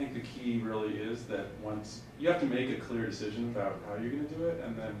 I think the key really is that once you have to make a clear decision about how you're going to do it,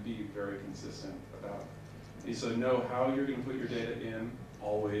 and then be very consistent about it. So know how you're going to put your data in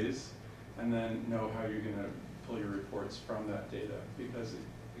always, and then know how you're going to pull your reports from that data, because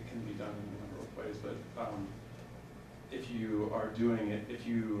it can be done in a number of ways. But if you are doing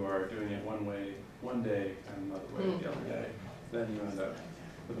it one way one day and another way the other day, then you end up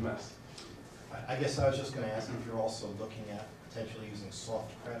with a mess. I guess I was just going to ask if you're also looking at potentially using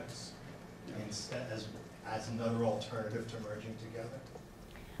soft credits as another alternative to merging together.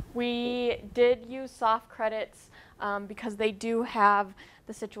 We did use soft credits because they do have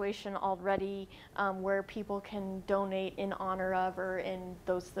the situation already where people can donate in honor of or in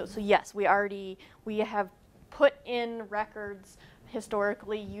those. So yes, we have put in records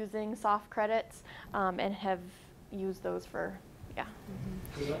historically using soft credits and have used those for. Yeah.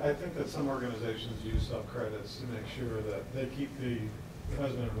 Mm-hmm. I think that some organizations use sub-credits to make sure that they keep the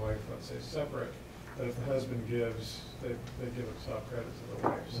husband and wife, let's say, separate. That if the husband gives, they give a sub-credit to the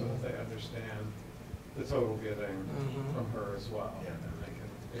wife, so that they understand the total giving from her as well, and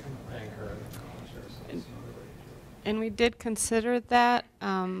they can thank her and acknowledge her. So it's another way to do it. And we did consider that.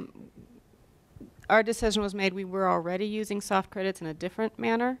 Our decision was made. We were already using soft credits in a different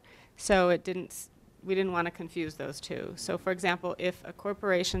manner, so we didn't want to confuse those two. So for example, if a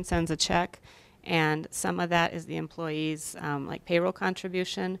corporation sends a check and some of that is the employee's like payroll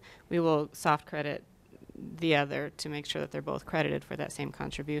contribution, we will soft credit the other to make sure that they're both credited for that same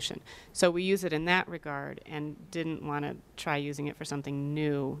contribution. So we use it in that regard and didn't want to try using it for something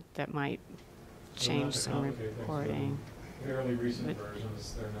new that might change some reporting. Fairly recent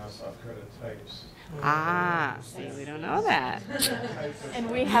versions, they're now soft credit types. Ah, see, we don't know that.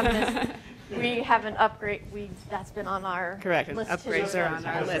 And we haven't upgrade. That's been on our correct. List Upgrades are on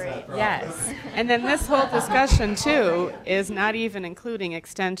our list. Upgrade. Yes, and then this whole discussion too is not even including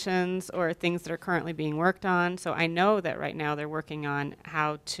extensions or things that are currently being worked on. So I know that right now they're working on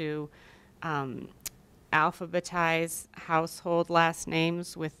how to alphabetize household last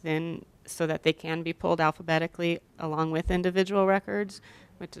names within, so that they can be pulled alphabetically along with individual records,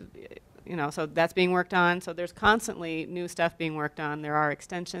 which is, so that's being worked on. So there's constantly new stuff being worked on. There are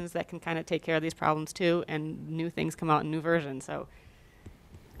extensions that can kind of take care of these problems too, and new things come out in new versions. So,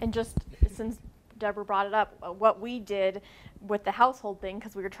 and just since Deborah brought it up, what we did with the household thing,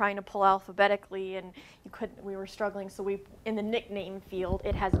 because we were trying to pull alphabetically and we were struggling, so we, in the nickname field,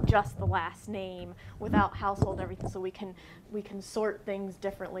 it has just the last name without household and everything, so we can sort things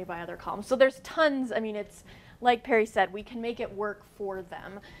differently by other columns. So there's tons, I mean, it's, like Perry said, we can make it work for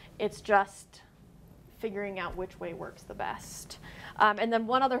them. It's just figuring out which way works the best. And then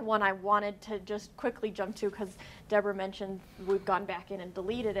one other one I wanted to just quickly jump to, because Debra mentioned we've gone back in and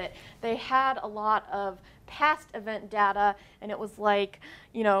deleted it. They had a lot of past event data, and it was like,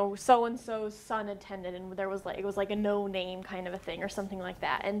 you know, so-and-so's son attended, and there was like, it was like a no name kind of a thing or something like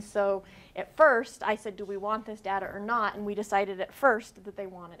that. And so at first I said, do we want this data or not? And we decided at first that they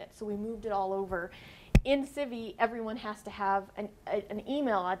wanted it. So we moved it all over. In Civi, everyone has to have an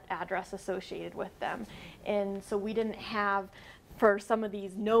email address associated with them. And so we didn't have, for some of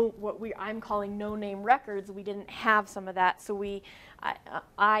these I'm calling no-name records, we didn't have some of that. So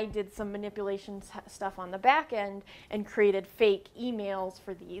I did some manipulation stuff on the back end and created fake emails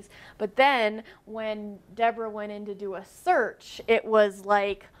for these. But then when Debra went in to do a search, it was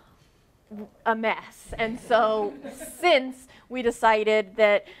like a mess. And so since we decided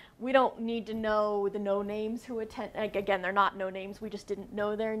that we don't need to know the no names who attend. Again, they're not no names. We just didn't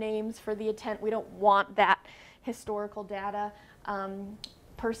know their names for the attend. We don't want that historical data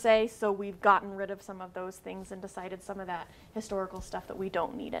per se. So we've gotten rid of some of those things and decided some of that historical stuff that we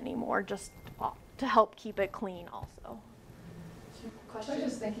don't need anymore, just to help keep it clean also. I was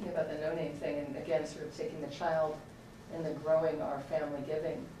just thinking about the no-name thing, and again, sort of taking the child and the growing our family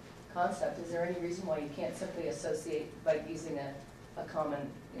giving concept. Is there any reason why you can't simply associate by using a common,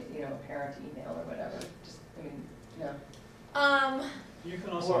 you know, parent email or whatever? Just, I mean, no. You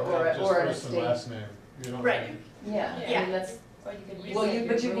can also Or have just an first and estate. last name. You don't Right. need- Yeah, Yeah. I mean, that's, Or you could well, reset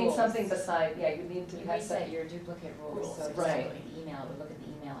but you your need rules. something beside, yeah, you need to You have reset some, your duplicate rules, Rules, so right. instead of the email, would look at the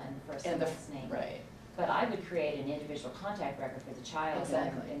email and the first and and the, last name. right. But I would create an individual contact record for the child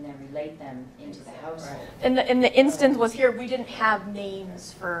Exactly. and then relate them into the household. And the instance was here, we didn't have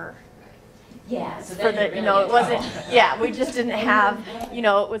names for Yeah, so for then the, you're you really know, in it wasn't, trouble. yeah, we just didn't have, you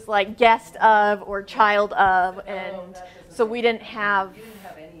know, it was like guest of or child of, and so we didn't have You didn't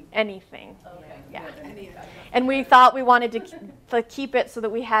have any, anything. okay. Yeah. Any of that. And we thought we wanted to keep it so that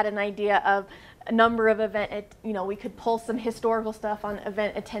we had an idea of a number of you know, we could pull some historical stuff on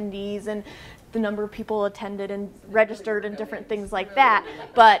event attendees and the number of people attended and registered and different things like that,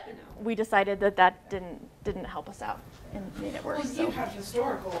 but we decided that that didn't help us out and made it Well, worse. you So. have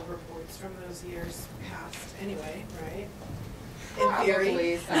historical reports from those years past anyway, right? In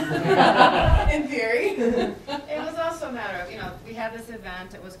theory. In theory. It was also a matter of, you know, we had this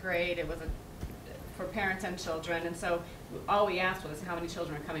event, it was great, it was for parents and children, and so all we asked was how many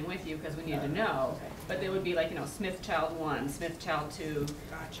children are coming with you, because we needed to know. But they would be like, you know, Smith Child 1, Smith Child 2,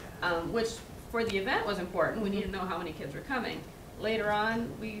 Gotcha. which for the event was important. We needed to know how many kids were coming. Later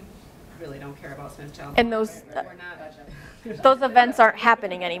on, we really don't care about Smith Child 1. And those- We're not. Those events aren't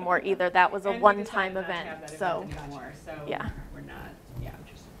happening anymore either. That was a And we one-time decided not to event. have that So. event anymore, so Yeah. we're not, yeah.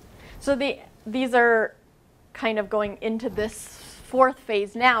 So these are kind of going into this fourth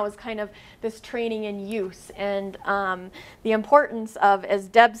phase now, is kind of this training and use, and the importance of, as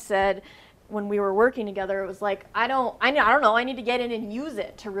Deb said when we were working together, it was like, I don't know, I need to get in and use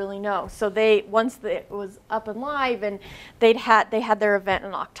it to really know. So once it was up and live, and they had their event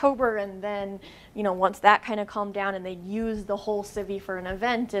in October, and then, you know, once that kind of calmed down, and they'd use the whole Civi for an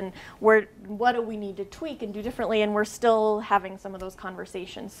event, and what do we need to tweak and do differently, and we're still having some of those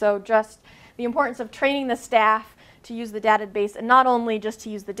conversations. So just the importance of training the staff to use the database, and not only just to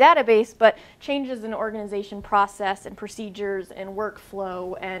use the database, but changes in organization process and procedures and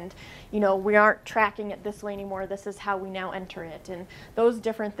workflow, and, you know, we aren't tracking it this way anymore, this is how we now enter it, and those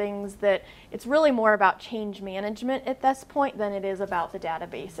different things. That it's really more about change management at this point than it is about the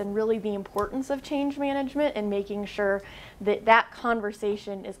database, and really the importance of change management and making sure that that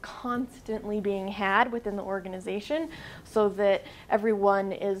conversation is constantly being had within the organization, so that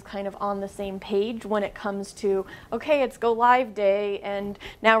everyone is kind of on the same page when it comes to, okay, it's go live day, and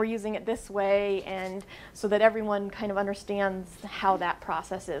now we're using it this way, and so that everyone kind of understands how that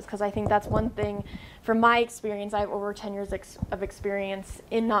process is. Because I think that's one thing from my experience. I have over 10 years of experience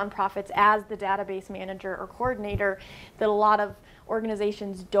in nonprofits as the database manager or coordinator, that a lot of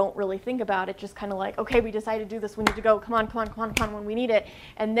organizations don't really think about it. Just kind of like, okay, we decided to do this, we need to go, come on when we need it.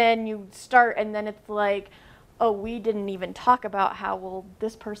 And then you start, and then it's like, oh, we didn't even talk about how, well,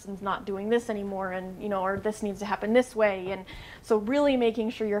 this person's not doing this anymore, and, you know, or this needs to happen this way. And so really making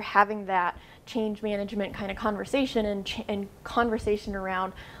sure you're having that change management kind of conversation, and conversation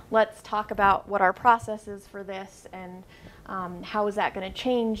around, let's talk about what our process is for this, and How is that going to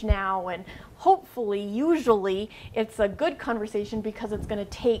change now? And hopefully, usually, it's a good conversation because it's going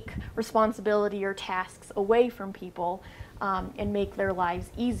to take responsibility or tasks away from people and make their lives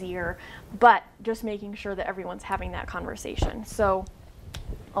easier, but just making sure that everyone's having that conversation. So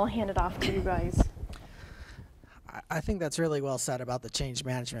I'll hand it off to you guys. I think that's really well said about the change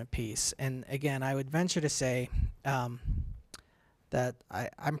management piece. And again, I would venture to say that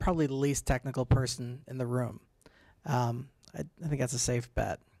I'm probably the least technical person in the room. I think that's a safe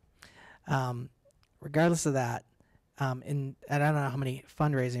bet. Regardless of that, and I don't know how many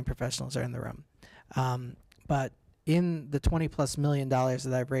fundraising professionals are in the room, but in the $20+ million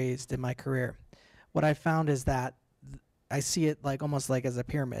that I've raised in my career, what I found is that I see it like almost like as a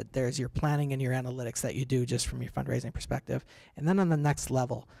pyramid. There's your planning and your analytics that you do just from your fundraising perspective. And then on the next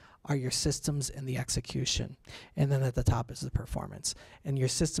level are your systems and the execution. And then at the top is the performance. And your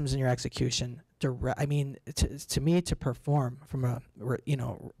systems and your execution, I mean, to me, to perform from a,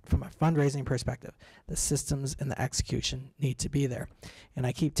 from a fundraising perspective, the systems and the execution need to be there. And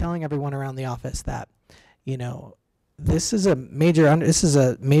I keep telling everyone around the office that, this is a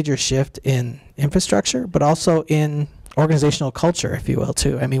major shift in infrastructure, but also in organizational culture, if you will,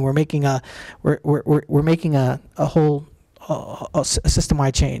 too. I mean, we're making a whole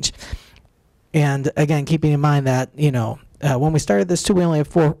system-wide change. And again, keeping in mind that when we started this too, we only have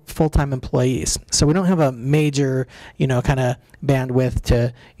 4 full-time employees, so we don't have a major kind of bandwidth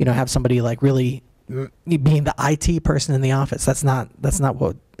to have somebody like really being the IT person in the office. That's not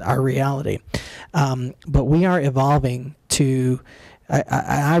what our reality. But we are evolving to,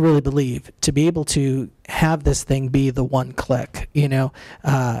 I really believe, to be able to have this thing be the one click.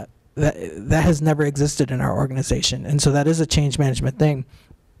 That has never existed in our organization, and so that is a change management thing.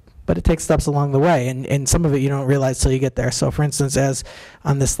 But it takes steps along the way, and some of it you don't realize till you get there. So, for instance, as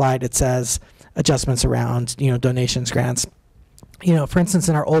on this slide, it says adjustments around donations, grants. For instance,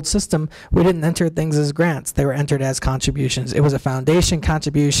 in our old system, we didn't enter things as grants. They were entered as contributions. It was a foundation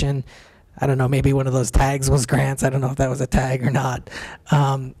contribution. I don't know, maybe one of those tags was grants. I don't know if that was a tag or not.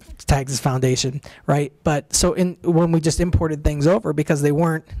 Tags is foundation, right? But so when we just imported things over because they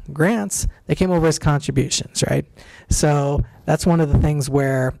weren't grants, they came over as contributions, right? So that's one of the things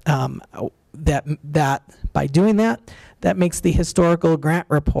where that by doing that makes the historical grant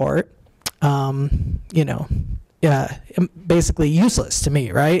report, basically useless to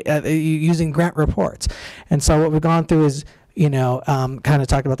me, right? Using grant reports. And so what we've gone through is, kind of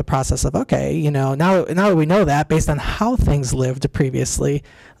talked about the process of, okay, now that we know that, based on how things lived previously,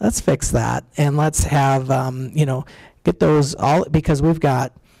 let's fix that. And let's have, get those all, because we've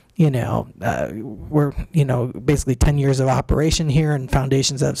got, we're, basically 10 years of operation here, and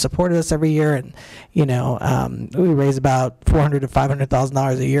foundations that have supported us every year. And, we raise about $400,000 to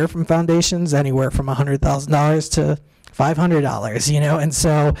 $500,000 a year from foundations, anywhere from $100,000 to $500, and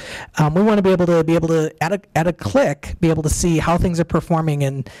so we want to be able to at a click be able to see how things are performing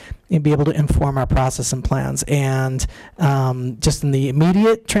and be able to inform our process and plans. And just in the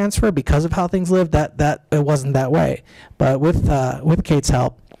immediate transfer, because of how things lived, that it wasn't that way. But with Kate's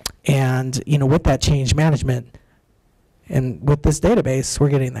help and with that change management and with this database, we're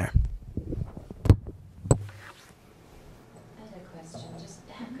getting there. I had a question.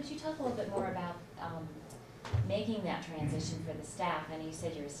 Could you talk a little bit more about making that transition for the staff? I know you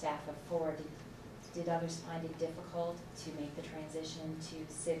said you're a staff of 4. Did others find it difficult to make the transition to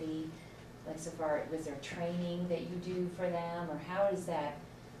Civi? Like, so far, was there training that you do for them, or how does that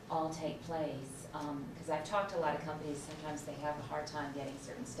all take place? Because I've talked to a lot of companies, sometimes they have a hard time getting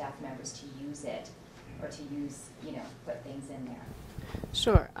certain staff members to use it, or to use, put things in there.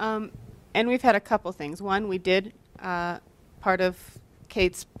 Sure. And we've had a couple things. One, we did, part of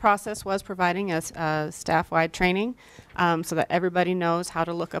Kate's process was providing us staff-wide training so that everybody knows how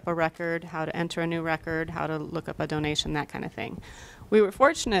to look up a record, how to enter a new record, how to look up a donation, that kind of thing. We were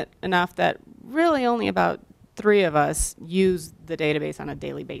fortunate enough that really only about 3 of us use the database on a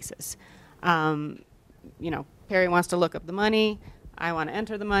daily basis. Perry wants to look up the money, I want to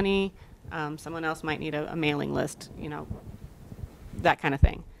enter the money, someone else might need a mailing list, that kind of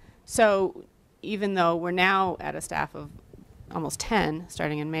thing. So even though we're now at a staff of almost 10,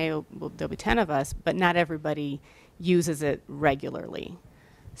 starting in May, there'll be 10 of us, but not everybody uses it regularly.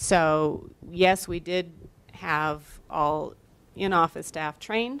 So yes, we did have all in-office staff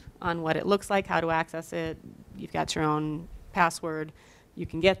trained on what it looks like, how to access it. You've got your own password. You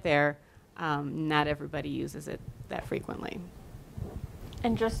can get there. Not everybody uses it that frequently.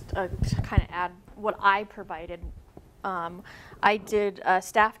 And just to kind of add what I provided I did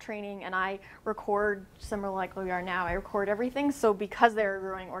staff training, and I record, similar like we are now, I record everything. So because they're a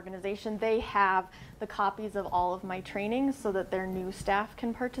growing organization, they have the copies of all of my trainings so that their new staff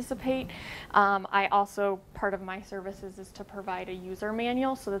can participate. I also, part of my services is to provide a user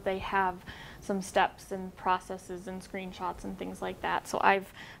manual so that they have some steps and processes and screenshots and things like that. So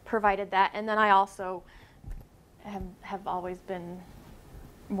I've provided that. And then I also have always been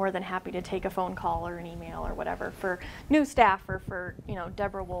more than happy to take a phone call or an email or whatever for new staff, or for,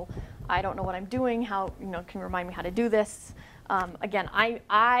 Debra I don't know what I'm doing, how, can you remind me how to do this? Again,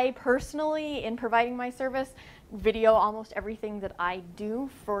 I personally, in providing my service, video almost everything that I do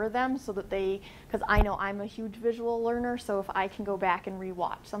for them so that because I know I'm a huge visual learner, so if I can go back and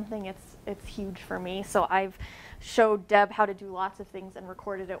rewatch something, it's huge for me. So I've showed Deb how to do lots of things and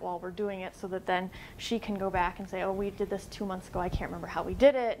recorded it while we're doing it so that then she can go back and say, oh, we did this 2 months ago, I can't remember how we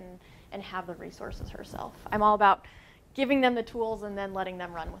did it, and have the resources herself. I'm all about giving them the tools and then letting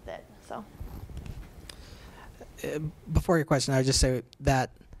them run with it. So. Before your question, I would just say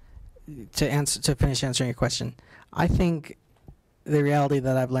that to finish answering your question, I think the reality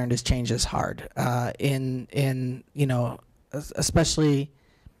that I've learned is change is hard. Especially,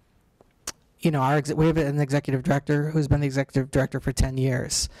 we have an executive director who's been the executive director for 10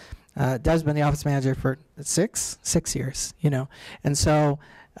 years. Deb's been the office manager for six years, and so,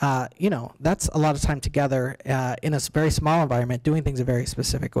 that's a lot of time together in a very small environment, doing things a very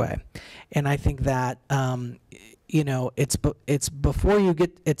specific way. And I think that, it's before you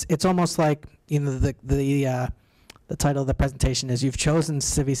get, it's almost like, the title of the presentation is You've Chosen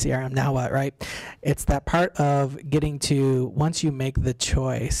CiviCRM, Now What, right? It's that part of getting to, once you make the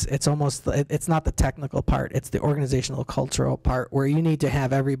choice, it's not the technical part, it's the organizational cultural part where you need to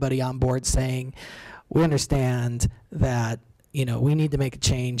have everybody on board saying, we understand that, we need to make a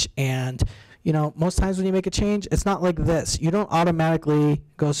change. And, most times when you make a change, it's not like this. You don't automatically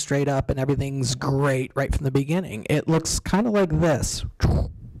go straight up and everything's great right from the beginning. It looks kind of like this.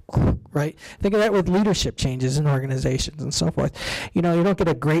 Right? Think of that with leadership changes in organizations and so forth. You don't get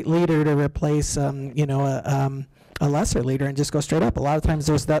a great leader to replace, a lesser leader and just go straight up. A lot of times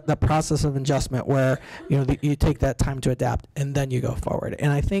there's that process of adjustment where, you take that time to adapt and then you go forward.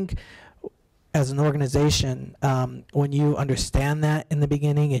 And I think as an organization, when you understand that in the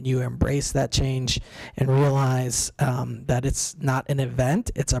beginning and you embrace that change and realize that it's not an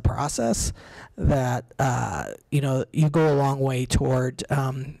event, it's a process, that you go a long way toward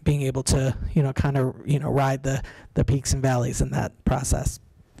being able to ride the peaks and valleys in that process.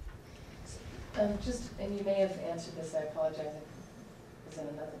 And you may have answered this, I apologize, I was in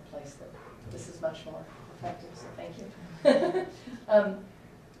another place that this is much more effective, so thank you.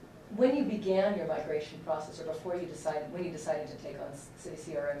 When you began your migration process, or when you decided to take on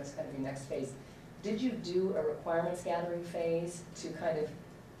CiviCRM as kind of your next phase, did you do a requirements gathering phase to kind of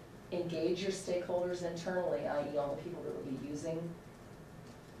engage your stakeholders internally, i.e. all the people that will be using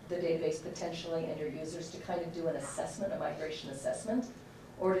the database potentially and your users, to kind of do an assessment, a migration assessment?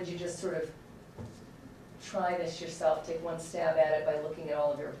 Or did you just sort of try this yourself, take one stab at it by looking at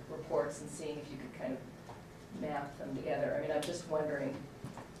all of your reports and seeing if you could kind of map them together? I mean, I'm just wondering,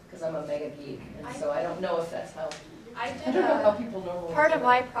 because I'm a mega geek, and so I don't know if that's how, I don't know how people normally part do of it.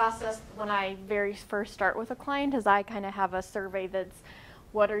 my process when I very first start with a client is I kind of have a survey that's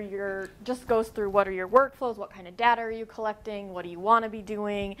just goes through what are your workflows, what kind of data are you collecting, what do you want to be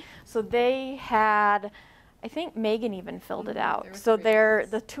doing. So they had, I think Megan even filled it out. So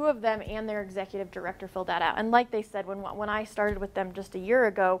the two of them and their executive director filled that out. And like they said, when I started with them just a year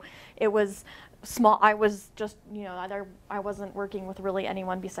ago, it was small. I was just, I wasn't working with really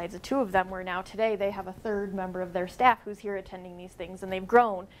anyone besides the two of them, where now today they have a third member of their staff who's here attending these things, and they've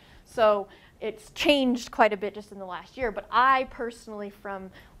grown. So it's changed quite a bit just in the last year. But I personally,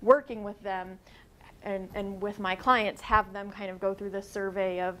 from working with them and with my clients, have them kind of go through this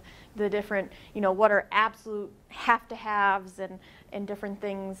survey of the different, what are absolute have-to-haves and different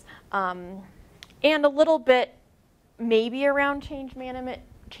things, and a little bit maybe around change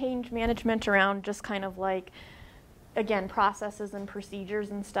management around just kind of like, again, processes and procedures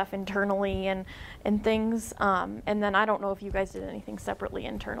and stuff internally and things. And then I don't know if you guys did anything separately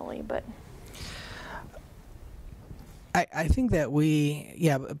internally, but. I think that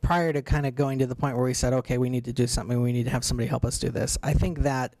prior to kind of going to the point where we said, okay, we need to do something, we need to have somebody help us do this, I think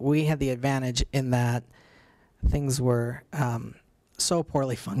that we had the advantage in that things were so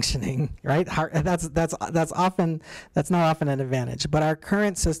poorly functioning, right? That's not often an advantage, but our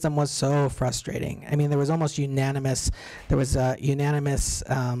current system was so frustrating. I mean, there was almost unanimous,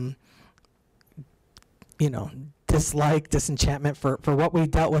 dislike, disenchantment for what we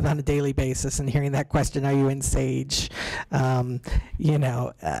dealt with on a daily basis, and hearing that question, "Are you in Sage?" You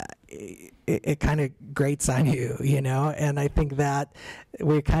know, it kind of grates on you, you know. And I think that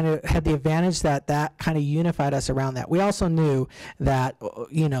we kind of had the advantage that kind of unified us around that. We also knew that,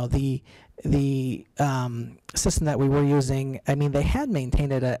 you know, the system that we were using, I mean, they had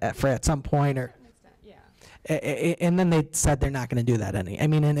maintained it at some point, or and then they said they're not going to do that I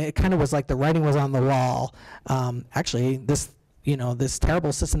mean, and it kind of was like the writing was on the wall. Actually, this, you know, this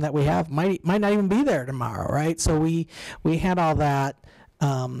terrible system that we have might not even be there tomorrow, right? So we had all that,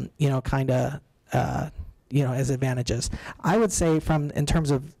 you know, kind of, you know, as advantages. I would say in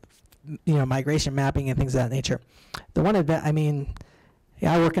terms of, you know, migration mapping and things of that nature, the one I mean,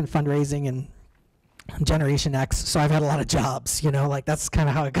 yeah, I work in fundraising and Generation X, so I've had a lot of jobs, you know, like that's kind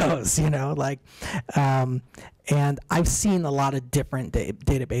of how it goes, you know, like, and I've seen a lot of different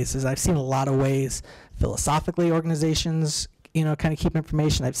databases. I've seen a lot of ways philosophically organizations, you know, kind of keep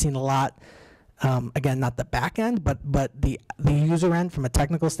information. I've seen a lot, again, not the back end, but the user end from a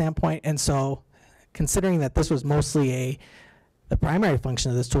technical standpoint. And so considering that this was mostly the primary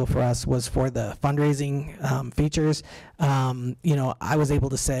function of this tool for us was for the fundraising features, you know, I was able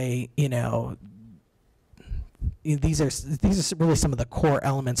to say, you know, these are really some of the core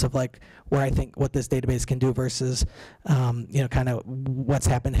elements of like where I think what this database can do versus, you know, kind of what's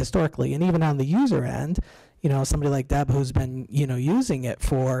happened historically. And even on the user end, you know, somebody like Deb who's been, you know, using it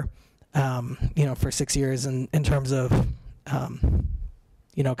for, you know, for 6 years in terms of,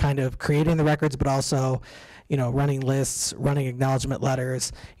 you know, kind of creating the records, but also, you know, running lists, running acknowledgement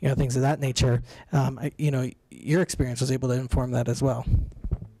letters, you know, things of that nature. You know, your experience was able to inform that as well.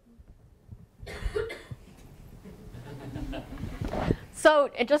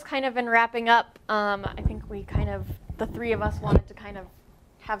 So it just kind of in wrapping up, I think we kind of, the three of us wanted to kind of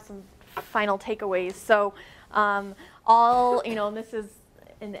have some final takeaways. So all, you know, and this is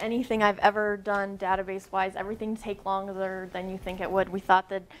in anything I've ever done database-wise, everything take longer than you think it would. We thought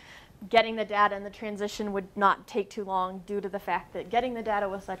that getting the data and the transition would not take too long due to the fact that getting the data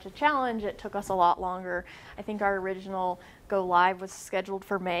was such a challenge. It took us a lot longer. I think our original go live was scheduled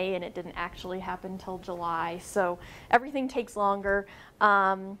for May and it didn't actually happen until July. So everything takes longer.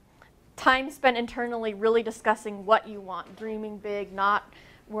 Time spent internally really discussing what you want, dreaming big, not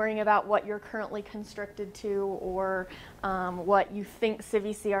worrying about what you're currently constricted to or what you think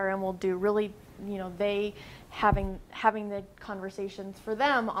CiviCRM will do. Really, you know, they having the conversations for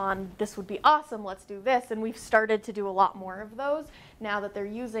them on this would be awesome, let's do this, and we've started to do a lot more of those now that they're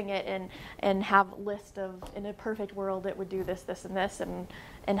using it and have a list of, in a perfect world it would do this, this, and this,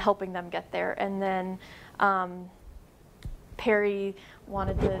 and helping them get there. And then Perry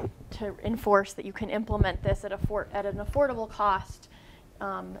wanted to enforce that you can implement this at an affordable cost.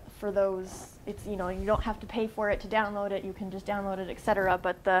 For those, it's, you know, you don't have to pay for it to download it, you can just download it, etc.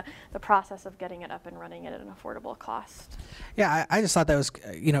 But the process of getting it up and running it at an affordable cost. Yeah, I just thought that was,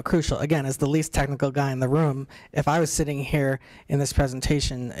 you know, crucial. Again, as the least technical guy in the room, if I was sitting here in this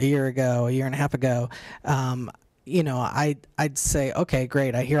presentation a year and a half ago, you know, I'd say, okay,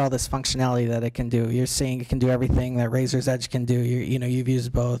 great. I hear all this functionality that it can do. You're saying it can do everything that Razor's Edge can do. You know, you've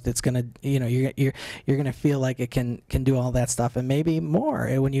used both. It's gonna, you know, you're gonna feel like it can do all that stuff and maybe more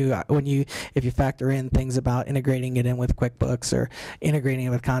if you factor in things about integrating it in with QuickBooks or integrating it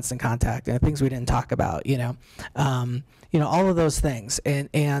with Constant Contact and things we didn't talk about. You know, all of those things.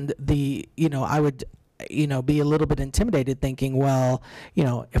 And the, you know, I would, you know, be a little bit intimidated thinking, well, you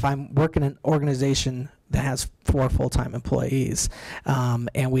know, if I'm working in an organization that has 4 full-time employees,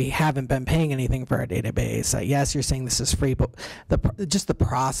 and we haven't been paying anything for our database. Yes, you're saying this is free, but just the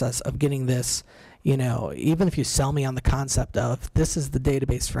process of getting this, you know, even if you sell me on the concept of this is the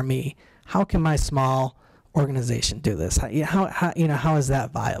database for me, how can my small organization do this? How is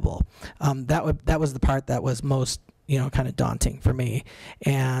that viable? That was the part that was most, you know, kind of daunting for me,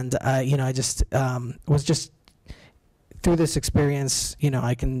 and you know, I just was just. Through this experience, you know,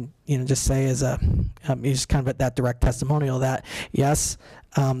 I can, you know, just say as a, just kind of that direct testimonial that yes,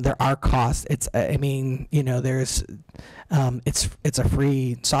 there are costs. It's, I mean, you know, there's, it's a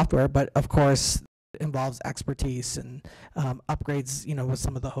free software, but of course it involves expertise and upgrades, you know, with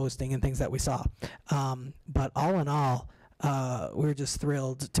some of the hosting and things that we saw. But all in all, we're just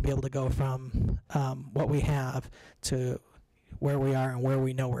thrilled to be able to go from what we have to where we are and where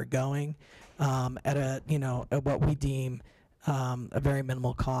we know we're going. At a, you know, at what we deem a very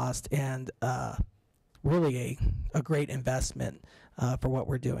minimal cost and really a great investment for what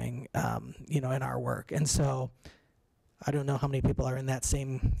we're doing, you know, in our work. And so I don't know how many people are in that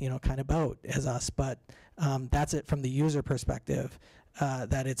same, kind of boat as us, but that's it from the user perspective,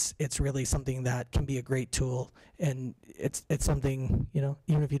 that it's really something that can be a great tool, and it's something,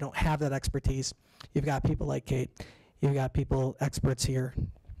 even if you don't have that expertise, you've got people like Kate, you've got people, experts here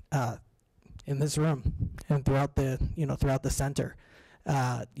in this room and throughout the center,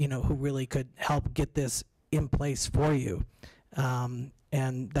 who really could help get this in place for you.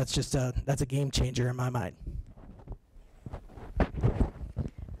 And that's a game changer in my mind.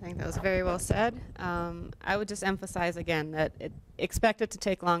 I think that was very well said. I would just emphasize again that expect it to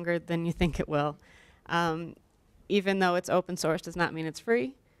take longer than you think it will. Even though it's open source does not mean it's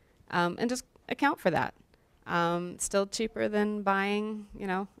free, and just account for that. Still cheaper than buying,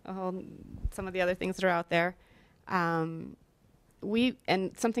 some of the other things that are out there. And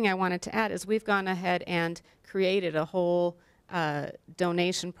something I wanted to add is we've gone ahead and created a whole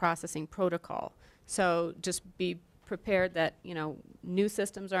donation processing protocol. So just be prepared that new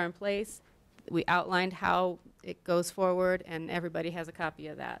systems are in place. We outlined how it goes forward, and everybody has a copy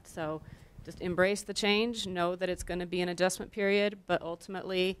of that. So just embrace the change, know that it's going to be an adjustment period, but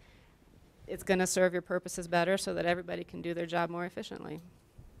ultimately it's going to serve your purposes better so that everybody can do their job more efficiently.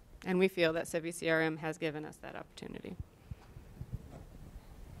 And we feel that CiviCRM has given us that opportunity.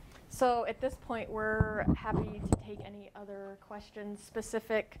 So at this point, we're happy to take any other questions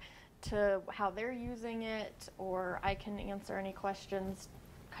specific to how they're using it, or I can answer any questions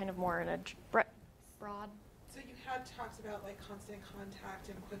kind of more in a broad. So you had talked about like Constant Contact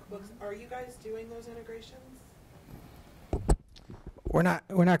and QuickBooks. Are you guys doing those integrations? We're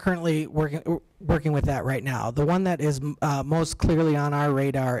not currently working with that right now. The one that is most clearly on our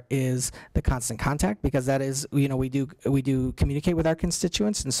radar is the Constant Contact, because that is, we do communicate with our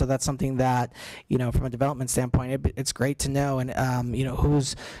constituents, and so that's something that, from a development standpoint, it's great to know, and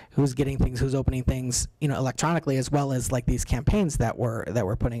who's getting things, who's opening things, electronically, as well as like these campaigns that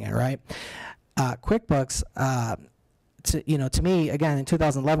we're putting in, right? QuickBooks. To me, again, in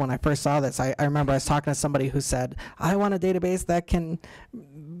 2011, when I first saw this, I remember I was talking to somebody who said, I want a database that can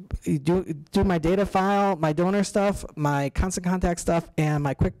do my data file, my donor stuff, my Constant Contact stuff, and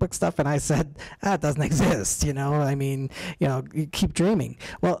my QuickBooks stuff. And I said, that doesn't exist, you keep dreaming.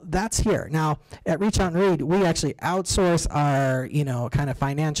 Well, that's here. Now, at Reach Out and Read, we actually outsource our, kind of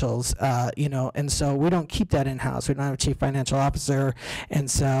financials, and so we don't keep that in-house. We don't have a chief financial officer. And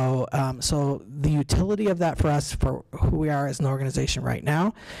so, so the utility of that for us, for who we are as an organization right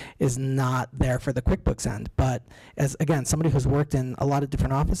now, is not there for the QuickBooks end. But as, again, somebody who's worked in a lot of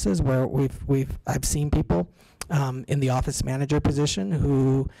different offices where I've seen people in the office manager position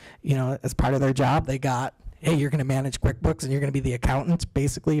who, as part of their job, they got, hey, you're going to manage QuickBooks and you're going to be the accountant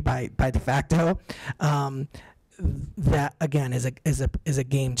basically by de facto. That again is a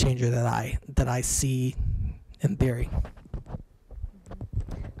game changer that I see in theory.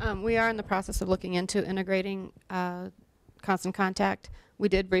 We are in the process of looking into integrating Constant Contact. We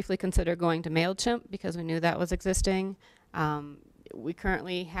did briefly consider going to MailChimp because we knew that was existing. We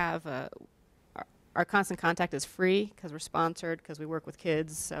currently have our Constant Contact is free because we're sponsored, because we work with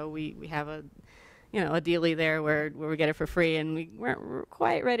kids. So we have a dealie there where we get it for free, and we weren't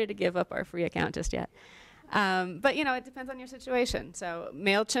quite ready to give up our free account just yet. But it depends on your situation. So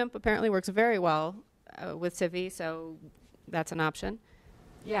MailChimp apparently works very well with Civi, so that's an option.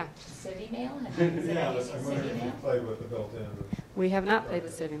 Yeah. CiviMail? Yeah, I'm wondering if you played with the built-in. We have not played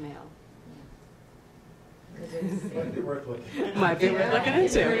with CiviMail. Might be worth looking. Might be worth looking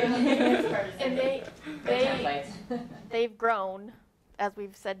into. And they've grown, as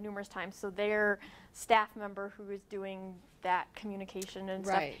we've said numerous times. So their staff member who is doing that communication and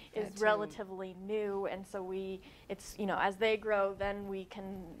stuff is relatively new, and so it's as they grow, then we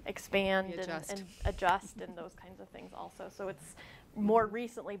can expand and adjust and those kinds of things also. So it's more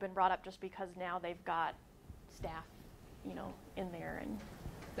recently been brought up just because now they've got staff, in there. And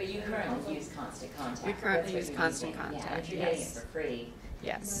but you currently use Constant Contact. We currently use Constant Contact. Yeah, if you're getting it for free.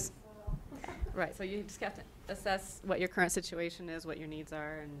 Yes. Right. So you just have to assess what your current situation is, what your needs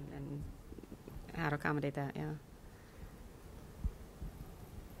are, and how to accommodate that. Yeah.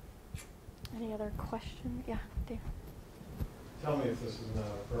 Any other questions? Yeah, Dave. Tell me if this is not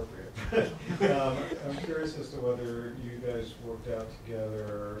appropriate. I'm curious as to whether you guys worked out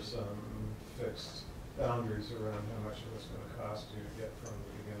together some fixed boundaries around how much it was going to cost you to get from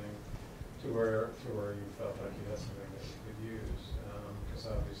the beginning to where you felt like you had something that you could use.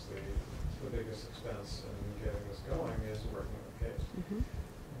 Because obviously the biggest expense in getting this going is working with Kate. Mm-hmm.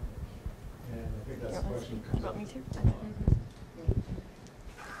 And I think that's the question that comes up. Me too.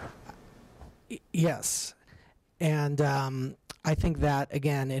 Yes, and I think that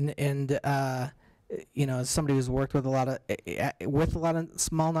again, and as somebody who's worked with a lot of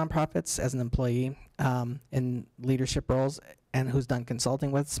small nonprofits as an employee in leadership roles, and who's done consulting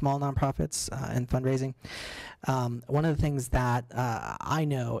with small nonprofits and fundraising, one of the things that I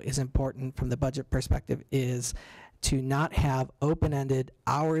know is important from the budget perspective is to not have open-ended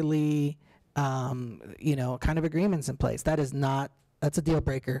hourly, kind of agreements in place. That's a deal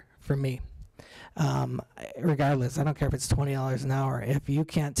breaker for me. Regardless, I don't care if it's $20 an hour. If you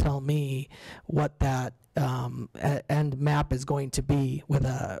can't tell me what that end map is going to be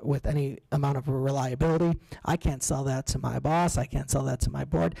with any amount of reliability, I can't sell that to my boss. I can't sell that to my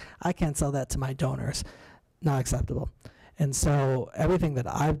board. I can't sell that to my donors. Not acceptable. And so everything that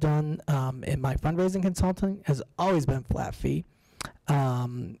I've done in my fundraising consulting has always been flat fee.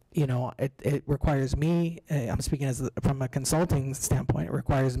 It requires me, I'm speaking from a consulting standpoint, it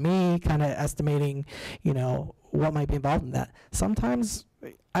requires me kind of estimating, what might be involved in that. Sometimes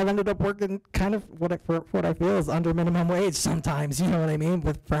I've ended up working kind of what I feel is under minimum wage sometimes, you know what I mean,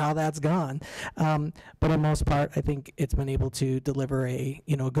 for how that's gone. But in most part, I think it's been able to deliver a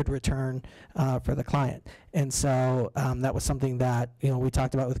good return for the client. And so that was something that, we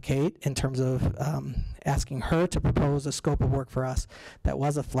talked about with Kate in terms of asking her to propose a scope of work for us that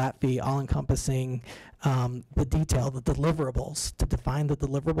was a flat fee, all-encompassing the detail, the deliverables, to define the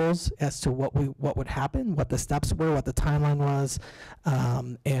deliverables as to what would happen, what the steps were, what the timeline was,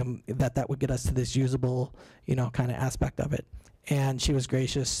 and that would get us to this usable, kind of aspect of it. And she was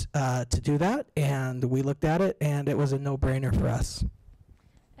gracious to do that, and we looked at it, and it was a no-brainer for us.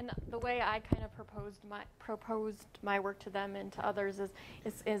 And the way I kind of proposed my work to them and to others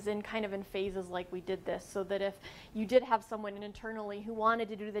is in kind of in phases like we did this, so that if you did have someone internally who wanted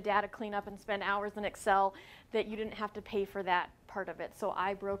to do the data cleanup and spend hours in Excel, that you didn't have to pay for that part of it. So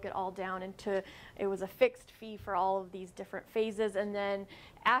I broke it all down into, it was a fixed fee for all of these different phases, and then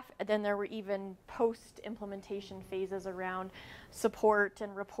there were even post-implementation phases around support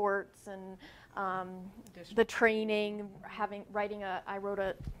and reports and the training, writing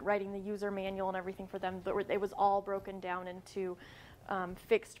the user manual and everything for them. It was all broken down into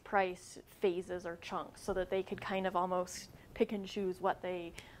fixed price phases or chunks, so that they could kind of almost pick and choose what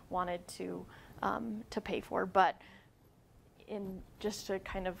they wanted to pay for. But just to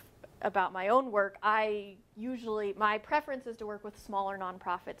kind of about my own work, my preference is to work with smaller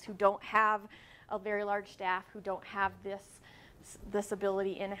nonprofits who don't have a very large staff, who don't have this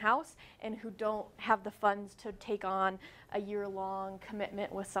ability in-house, and who don't have the funds to take on a year-long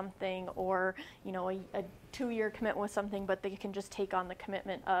commitment with something, or a 2-year commitment with something, but they can just take on the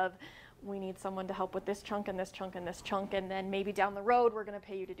commitment of, we need someone to help with this chunk and this chunk and this chunk, and then maybe down the road we're going to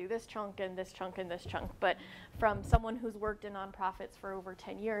pay you to do this chunk and this chunk and this chunk. But from someone who's worked in nonprofits for over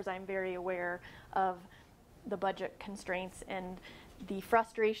 10 years, I'm very aware of the budget constraints and the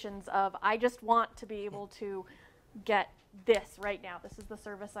frustrations of, I just want to be able to get this right now. This is the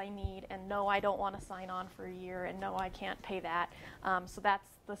service I need, and no, I don't want to sign on for a year, and no, I can't pay that. So that's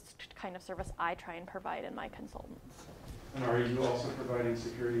the kind of service I try and provide in my consultants. And are you also providing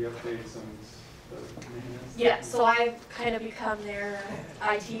security updates and the maintenance? Yeah, so I've kind of become their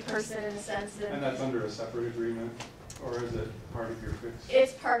IT person in a sense. And that's under a separate agreement, or is it part of your fix? It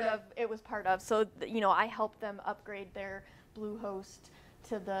was part of. So, I helped them upgrade their Bluehost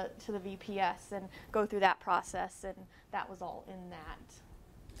to the VPS and go through that process, and that was all in that.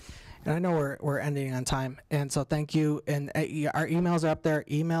 And I know we're ending on time, and so thank you. And our emails are up there.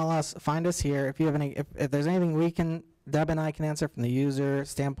 Email us, find us here. If you have if there's anything Deb and I can answer from the user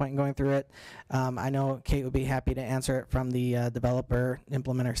standpoint and going through it. I know Kate would be happy to answer it from the developer,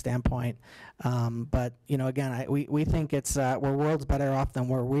 implementer standpoint. But again, we think it's we're worlds better off than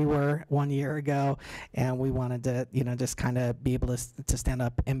where we were 1 year ago, and we wanted to just kind of be able to stand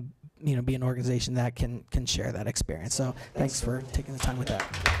up and be an organization that can share that experience. So thanks for taking the time with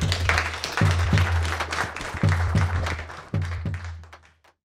that.